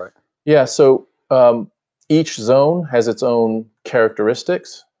totally right. Yeah, so each zone has its own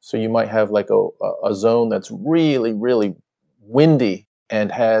characteristics. So you might have like a zone that's really, really windy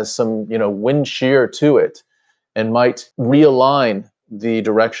and has some, wind shear to it and might realign the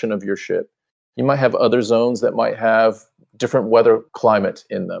direction of your ship. You might have other zones that might have different weather climate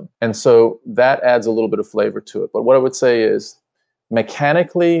in them. And so that adds a little bit of flavor to it. But what I would say is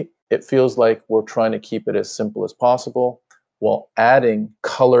mechanically, it feels like we're trying to keep it as simple as possible while adding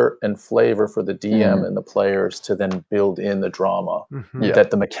color and flavor for the DM and the players to then build in the drama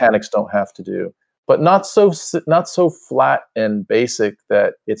that the mechanics don't have to do. But not so flat and basic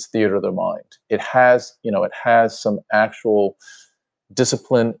that it's theater of the mind. It has some actual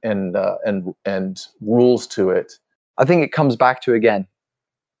discipline and rules to it. I think it comes back to, again,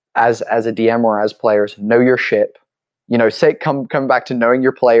 as a DM or as players, know your ship. Come back to knowing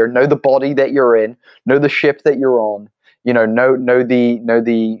your player, know the body that you're in, know the ship that you're on. Know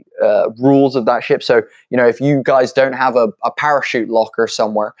the rules of that ship. So, if you guys don't have a parachute locker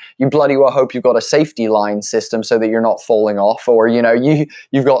somewhere, you bloody well hope you've got a safety line system so that you're not falling off, or,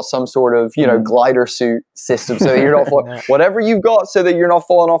 you've got some sort of, glider suit system so that you're not falling. Whatever you've got so that you're not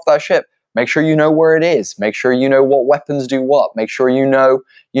falling off that ship, make sure you know where it is. Make sure you know what weapons do what. Make sure your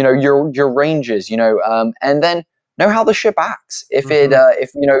ranges, and then know how the ship acts. If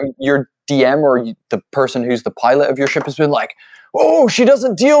your DM or the person who's the pilot of your ship has been like, oh, she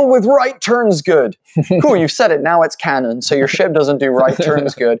doesn't deal with right turns good. Cool, you've said it. Now it's canon. So your ship doesn't do right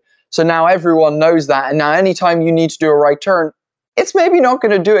turns good. So now everyone knows that. And now anytime you need to do a right turn, it's maybe not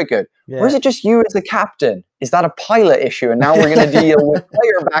going to do it good. Yeah. Or is it just you as a captain? Is that a pilot issue? And now we're going to deal with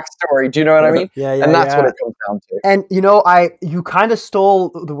player backstory. Do you know what I mean? Yeah. And that's what it comes down to. And, you kind of stole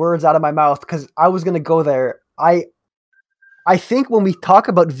the words out of my mouth because I was going to go there. I think when we talk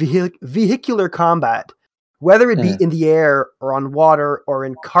about vehicular combat, whether it be in the air or on water or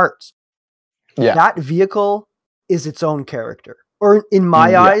in carts, that vehicle is its own character. Or in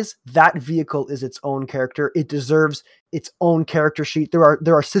my eyes, that vehicle is its own character. It deserves its own character sheet.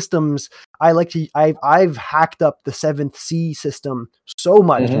 There are systems I've hacked up the 7th Sea system so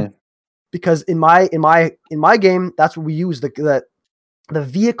much because in my game, that's what we use. the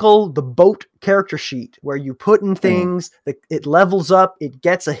vehicle, the boat character sheet, where you put in things, it levels up, it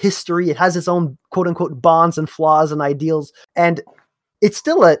gets a history, it has its own quote unquote bonds and flaws and ideals, and it's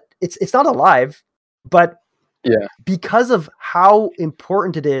still it's not alive, but because of how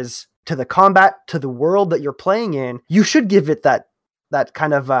important it is to the combat, to the world that you're playing in, you should give it that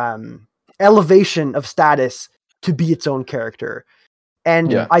kind of elevation of status to be its own character.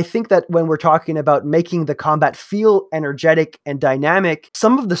 And I think that when we're talking about making the combat feel energetic and dynamic,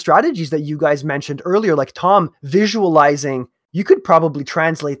 some of the strategies that you guys mentioned earlier, like Tom, visualizing, you could probably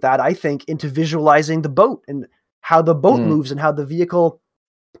translate that, I think, into visualizing the boat and how the boat moves and how the vehicle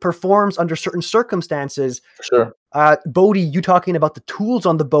performs under certain circumstances. For sure. Bodhi, you talking about the tools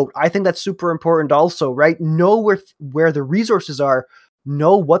on the boat, I think that's super important also, right? Know where the resources are,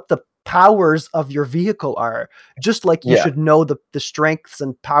 know what the powers of your vehicle are, just like you should know the strengths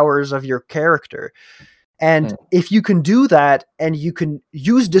and powers of your character. And if you can do that, and you can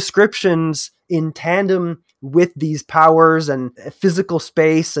use descriptions in tandem with these powers and physical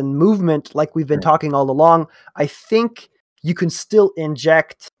space and movement, like we've been talking all along, I think you can still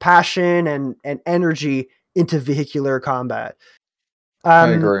inject passion and energy into vehicular combat. I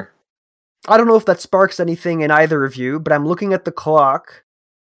agree. I don't know if that sparks anything in either of you, but I'm looking at the clock.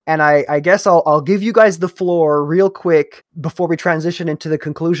 And I guess I'll give you guys the floor real quick before we transition into the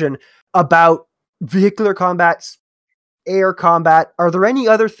conclusion about vehicular combats, air combat. Are there any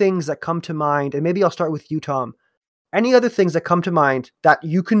other things that come to mind? And maybe I'll start with you, Tom. Any other things that come to mind that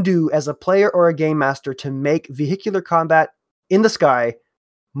you can do as a player or a game master to make vehicular combat in the sky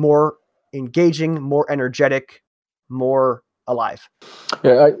more engaging, more energetic, more alive?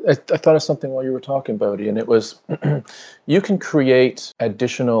 Yeah, I thought of something while you were talking, Bodhi, and it was you can create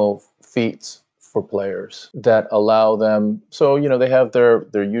additional feats for players that allow them. So they have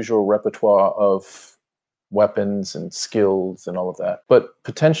their usual repertoire of weapons and skills and all of that, but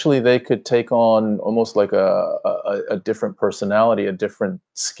potentially they could take on almost like a different personality, a different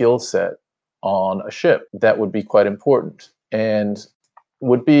skill set on a ship. That would be quite important and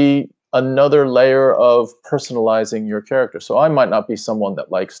would be another layer of personalizing your character. So I might not be someone that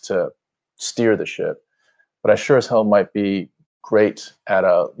likes to steer the ship, but I sure as hell might be great at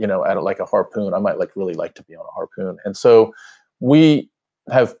like a harpoon. I might really like to be on a harpoon. And so we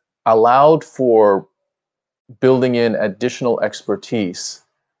have allowed for building in additional expertise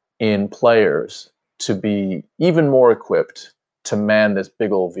in players to be even more equipped to man this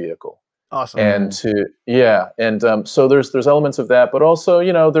big old vehicle. Awesome. And so there's elements of that, but also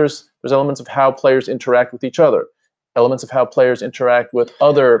there's elements of how players interact with each other, elements of how players interact with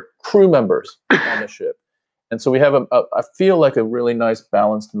other crew members on the ship, and so we have I feel like a really nice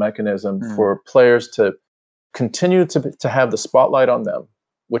balanced mechanism for players to continue to have the spotlight on them,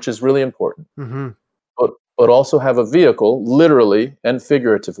 which is really important, but also have a vehicle, literally and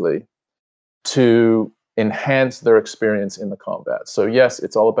figuratively, to enhance their experience in the combat. So yes,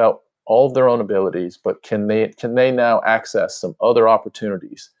 it's all about all of their own abilities, but can they now access some other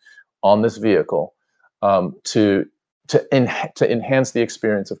opportunities on this vehicle to enhance the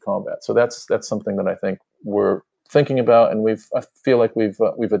experience of combat? So that's something that I think we're thinking about, and I feel like we've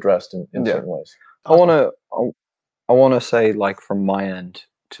addressed in certain ways. Awesome. I want to say, like, from my end,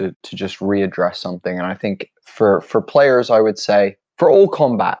 to just readdress something, and I think for players, I would say, for all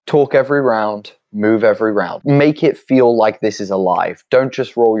combat, talk every round, move every round. Make it feel like this is alive. Don't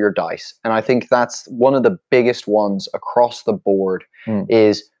just roll your dice. And I think that's one of the biggest ones across the board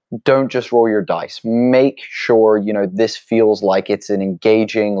is don't just roll your dice. Make sure, this feels like it's an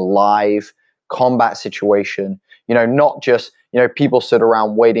engaging, live combat situation. Not just, people sit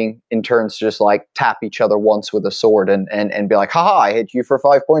around waiting in turns to just like tap each other once with a sword and be like, haha, I hit you for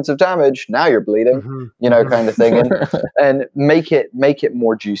 5 points of damage. Now you're bleeding, kind of thing. And make it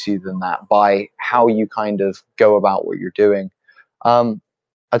more juicy than that by how you kind of go about what you're doing. I'd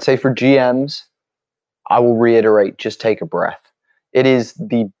say for GMs, I will reiterate, just take a breath. It is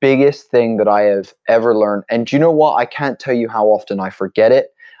the biggest thing that I have ever learned. And do you know what? I can't tell you how often I forget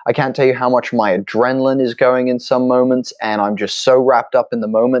it. I can't tell you how much my adrenaline is going in some moments, and I'm just so wrapped up in the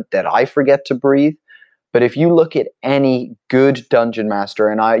moment that I forget to breathe. But if you look at any good dungeon master,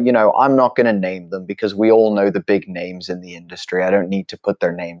 and I'm not going to name them because we all know the big names in the industry. I don't need to put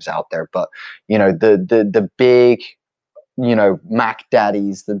their names out there, but the big, Mac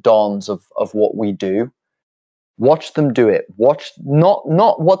Daddies, the dons of what we do. Watch them do it. Watch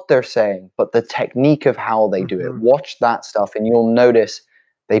not what they're saying, but the technique of how they do it. Watch that stuff, and you'll notice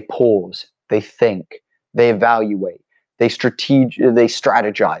they pause, they think, they evaluate, they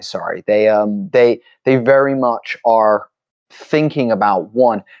strategize. Sorry, they very much are thinking about,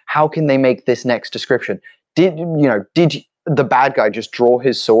 one, how can they make this next description? the bad guy just draw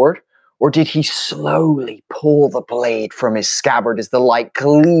his sword? Or did he slowly pull the blade from his scabbard as the light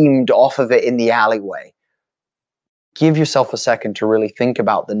gleamed off of it in the alleyway? Give yourself a second to really think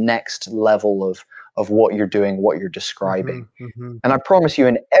about the next level of what you're doing, what you're describing. And I promise you,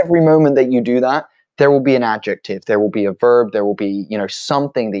 in every moment that you do that, there will be an adjective, there will be a verb, there will be,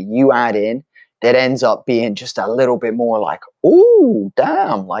 something that you add in that ends up being just a little bit more like, oh,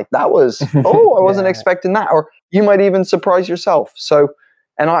 damn, like that was, oh, I wasn't expecting that. Or you might even surprise yourself. So,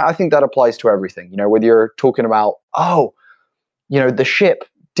 and I think that applies to everything, whether you're talking about, the ship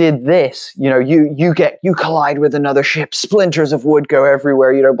did this, you collide with another ship, splinters of wood go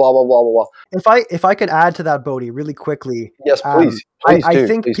everywhere, blah, blah, blah, blah, blah. If I could add to that, Bodhi, really quickly. Yes, please. I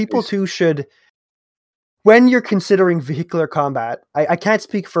think people too should, when you're considering vehicular combat, I can't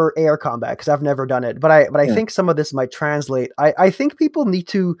speak for air combat because I've never done it, but I think some of this might translate. I think people need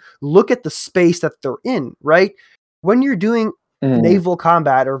to look at the space that they're in, right? When you're doing naval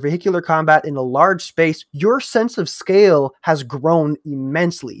combat or vehicular combat in a large space, your sense of scale has grown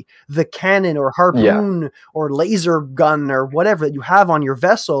immensely. The cannon or harpoon or laser gun or whatever that you have on your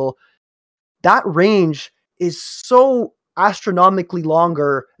vessel, that range is so astronomically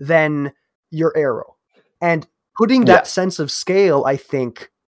longer than your arrow. And putting that sense of scale, I think,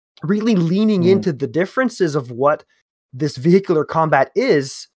 really leaning into the differences of what this vehicular combat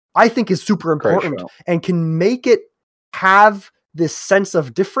is, I think is super important and can make it have this sense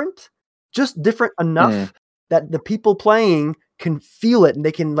of different, just different enough that the people playing can feel it and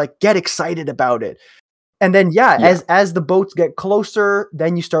they can like get excited about it. And then, as the boats get closer,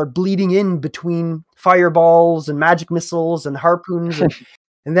 then you start bleeding in between fireballs and magic missiles and harpoons.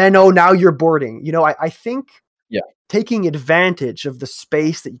 And then, now you're boarding. I think taking advantage of the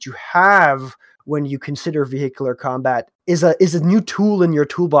space that you have when you consider vehicular combat is a new tool in your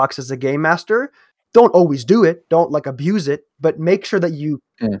toolbox as a game master. Don't always do it. Don't abuse it, but make sure that you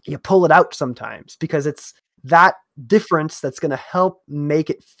pull it out sometimes, because it's that difference that's going to help make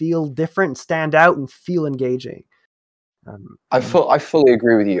it feel different and stand out and feel engaging. I fully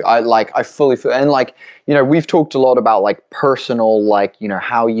agree with you. I fully feel, and we've talked a lot about personal,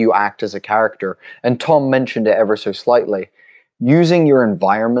 how you act as a character, and Tom mentioned it ever so slightly, using your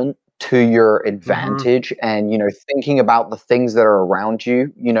environment to your advantage and thinking about the things that are around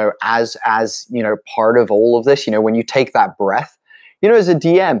you, as part of all of this. When you take that breath, as a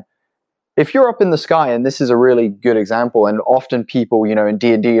DM, if you're up in the sky, and this is a really good example, and often people, in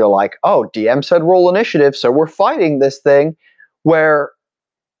D&D are like, oh, DM said roll initiative, so we're fighting this thing, where,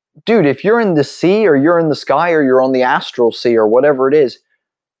 dude, if you're in the sea or you're in the sky or you're on the astral sea or whatever it is,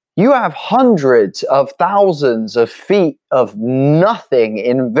 you have hundreds of thousands of feet of nothing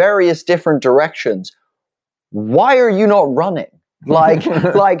in various different directions. Why are you not running? Like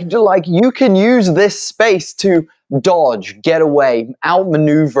you can use this space to dodge, get away,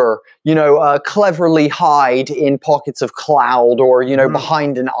 outmaneuver, cleverly hide in pockets of cloud or,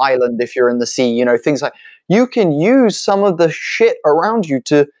 behind an island if you're in the sea, things like, you can use some of the shit around you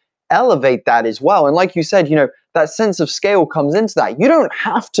to elevate that as well. And like you said, that sense of scale comes into that. You don't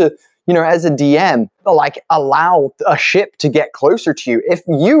have to, as a DM, allow a ship to get closer to you. If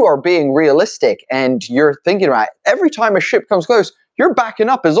you are being realistic and you're thinking about it, every time a ship comes close, you're backing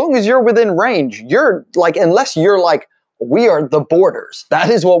up. As long as you're within range, you're unless you're we are the boarders. That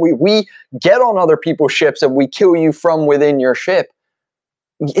is what we get on other people's ships and we kill you from within your ship.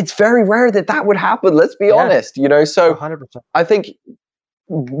 It's very rare that would happen. Let's be honest, so 100%. I think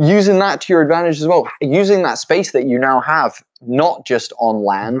using that to your advantage as well, using that space that you now have, not just on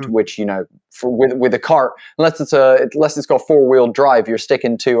land, which with a cart, unless it's got 4-wheel drive, you're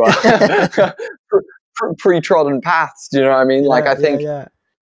sticking to pre-trodden paths. Do you know what I mean? I think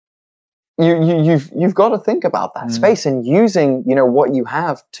you've got to think about that space and using what you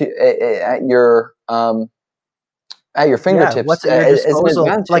have to at your fingertips. What's at your disposal?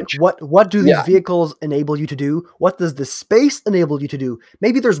 What do these vehicles enable you to do? What does the space enable you to do?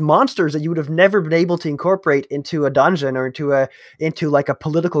 Maybe there's monsters that you would have never been able to incorporate into a dungeon or into a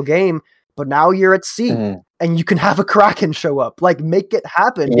political game, but now you're at sea and you can have a kraken show up. Make it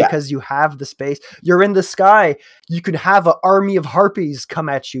happen because you have the space. You're in the sky. You can have an army of harpies come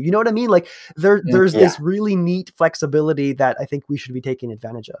at you. You know what I mean? There's this really neat flexibility that I think we should be taking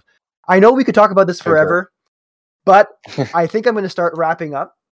advantage of. I know we could talk about this forever. But I think I'm going to start wrapping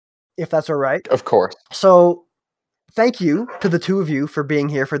up, if that's all right. Of course. So thank you to the two of you for being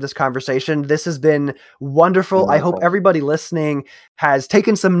here for this conversation. This has been wonderful. I hope everybody listening has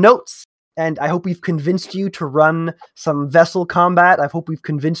taken some notes, and I hope we've convinced you to run some vessel combat. I hope we've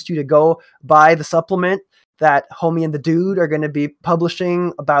convinced you to go buy the supplement that Homie and the Dude are going to be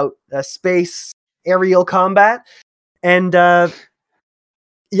publishing about space aerial combat. And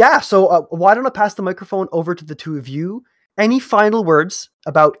so why don't I pass the microphone over to the two of you? Any final words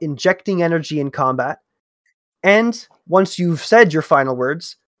about injecting energy in combat? And once you've said your final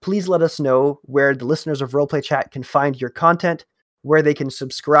words, please let us know where the listeners of Roleplay Chat can find your content, where they can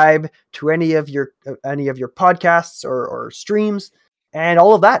subscribe to any of your podcasts or streams, and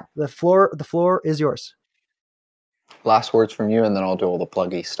all of that. The floor is yours. Last words from you, and then I'll do all the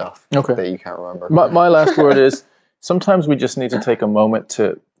pluggy stuff that you can't remember. My last word is, sometimes we just need to take a moment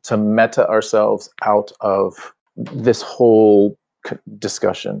to meta ourselves out of this whole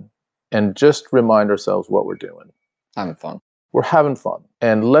discussion and just remind ourselves what we're doing. Having fun. We're having fun.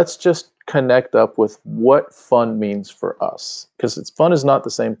 And let's just connect up with what fun means for us. Because fun is not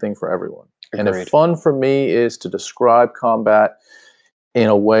the same thing for everyone. Agreed. And if fun for me is to describe combat in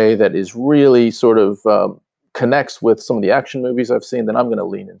a way that is really sort of connects with some of the action movies I've seen, then I'm going to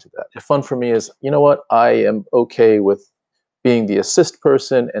lean into that. If fun for me is, you know what, I am okay with being the assist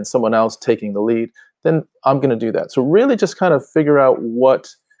person and someone else taking the lead, then I'm going to do that. So really just kind of figure out what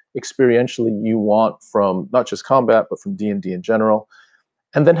experientially you want from not just combat, but from D&D in general,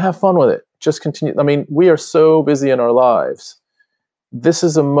 and then have fun with it. Just continue. I mean, we are so busy in our lives. This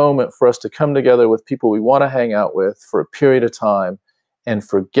is a moment for us to come together with people we want to hang out with for a period of time and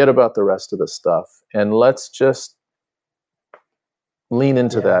forget about the rest of the stuff. And let's just lean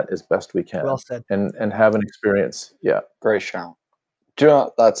into that as best we can. Well said. And have an experience. Yeah. Great shout. Do you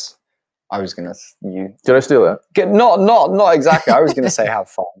know, that's, I was going to, Did I steal that? Not exactly. I was going to say have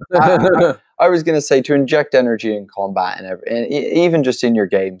fun. I was going to say to inject energy in combat and even just in your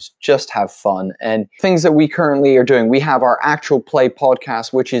games, just have fun. And things that we currently are doing, we have our actual play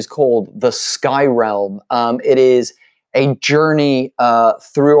podcast, which is called The Sky Realm. It is a journey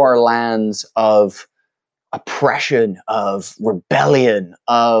through our lands of oppression, of rebellion,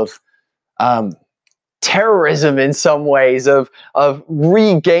 of terrorism in some ways, of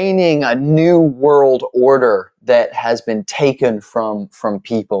regaining a new world order that has been taken from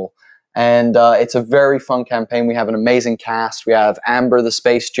people. And it's a very fun campaign. We have an amazing cast. We have Amber the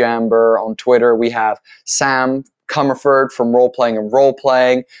Space Jamber on Twitter. We have Sam Comerford from Role Playing and Role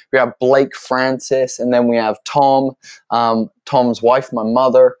Playing. We have Blake Francis, and then we have Tom, Tom's wife, my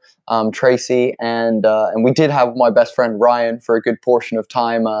mother, Tracy, and we did have my best friend Ryan for a good portion of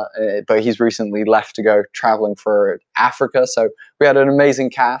time, but he's recently left to go traveling for Africa. So we had an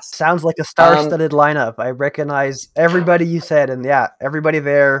amazing cast. Sounds like a star-studded lineup. I recognize everybody you said, and yeah, everybody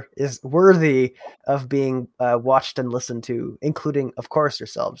there is worthy of being watched and listened to, including, of course,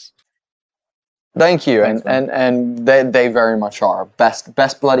 yourselves. Thank you, and they very much are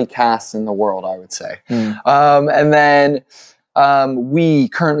best bloody cast in the world, I would say. And then we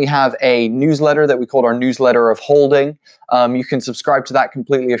currently have a newsletter that we call our Newsletter of Holding. You can subscribe to that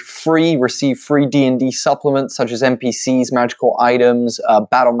completely free, receive free D&D supplements such as NPCs, magical items,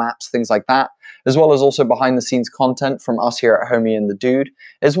 battle maps, things like that, as well as also behind-the-scenes content from us here at Homie and the Dude,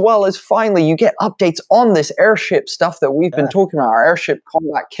 as well as finally you get updates on this airship stuff that we've been talking about, our airship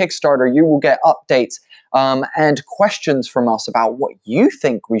combat Kickstarter. You will get updates and questions from us about what you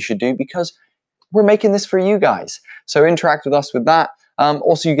think we should do, because we're making this for you guys. So interact with us with that.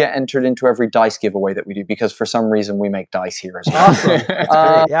 Also, you get entered into every dice giveaway that we do, because for some reason we make dice here as well. Awesome. That's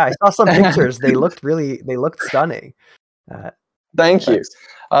great. Yeah, I saw some pictures. They looked stunning. Thank you.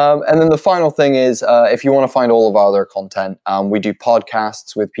 And then the final thing is, if you want to find all of our other content, we do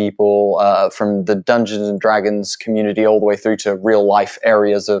podcasts with people from the Dungeons and Dragons community all the way through to real life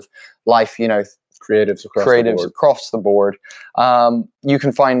areas of life, creatives across the board. You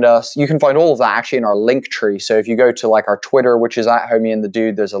can find all of that actually in our link tree. So if you go to like our Twitter, which is at Homie and the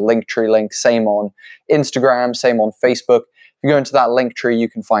Dude, there's a link tree link, same on Instagram, same on Facebook. If you go into that link tree, you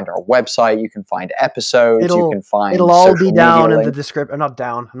can find our website, you can find episodes, it'll all be down in the description. Not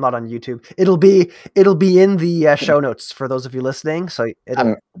down. I'm not on YouTube. It'll be in the show notes for those of you listening. So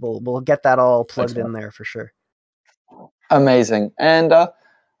we'll get that all plugged in there for sure. Amazing. And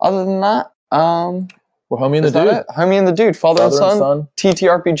other than that, we're Homie and the Dude. Homie and the Dude, father and son,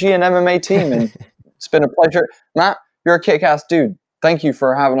 TTRPG and MMA team. And it's been a pleasure. Matt, you're a kick-ass dude. Thank you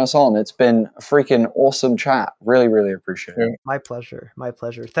for having us on. It's been a freaking awesome chat. Really, really appreciate it. My pleasure.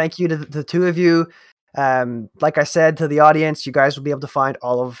 Thank you to the two of you. Like I said to the audience, you guys will be able to find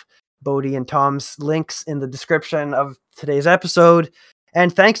all of Bodhi and Tom's links in the description of today's episode.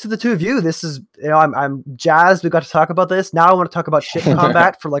 And thanks to the two of you, this is, I'm jazzed we got to talk about this. Now I want to talk about ship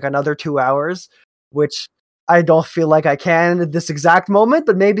combat for like another 2 hours, which I don't feel like I can at this exact moment,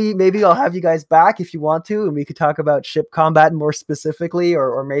 but maybe I'll have you guys back if you want to, and we could talk about ship combat more specifically,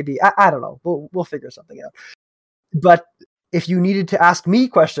 or maybe, I don't know, we'll figure something out. But If you needed to ask me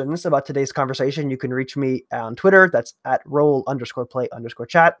questions about today's conversation, you can reach me on Twitter. That's at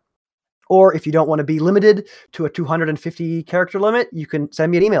roll_play_chat. Or if you don't want to be limited to a 250 character limit, you can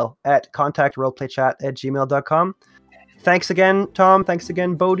send me an email at contactroleplaychat@gmail.com. Thanks again, Tom. Thanks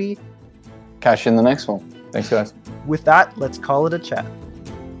again, Bodhi. Catch you in the next one. Thanks, guys. With that, let's call it a chat.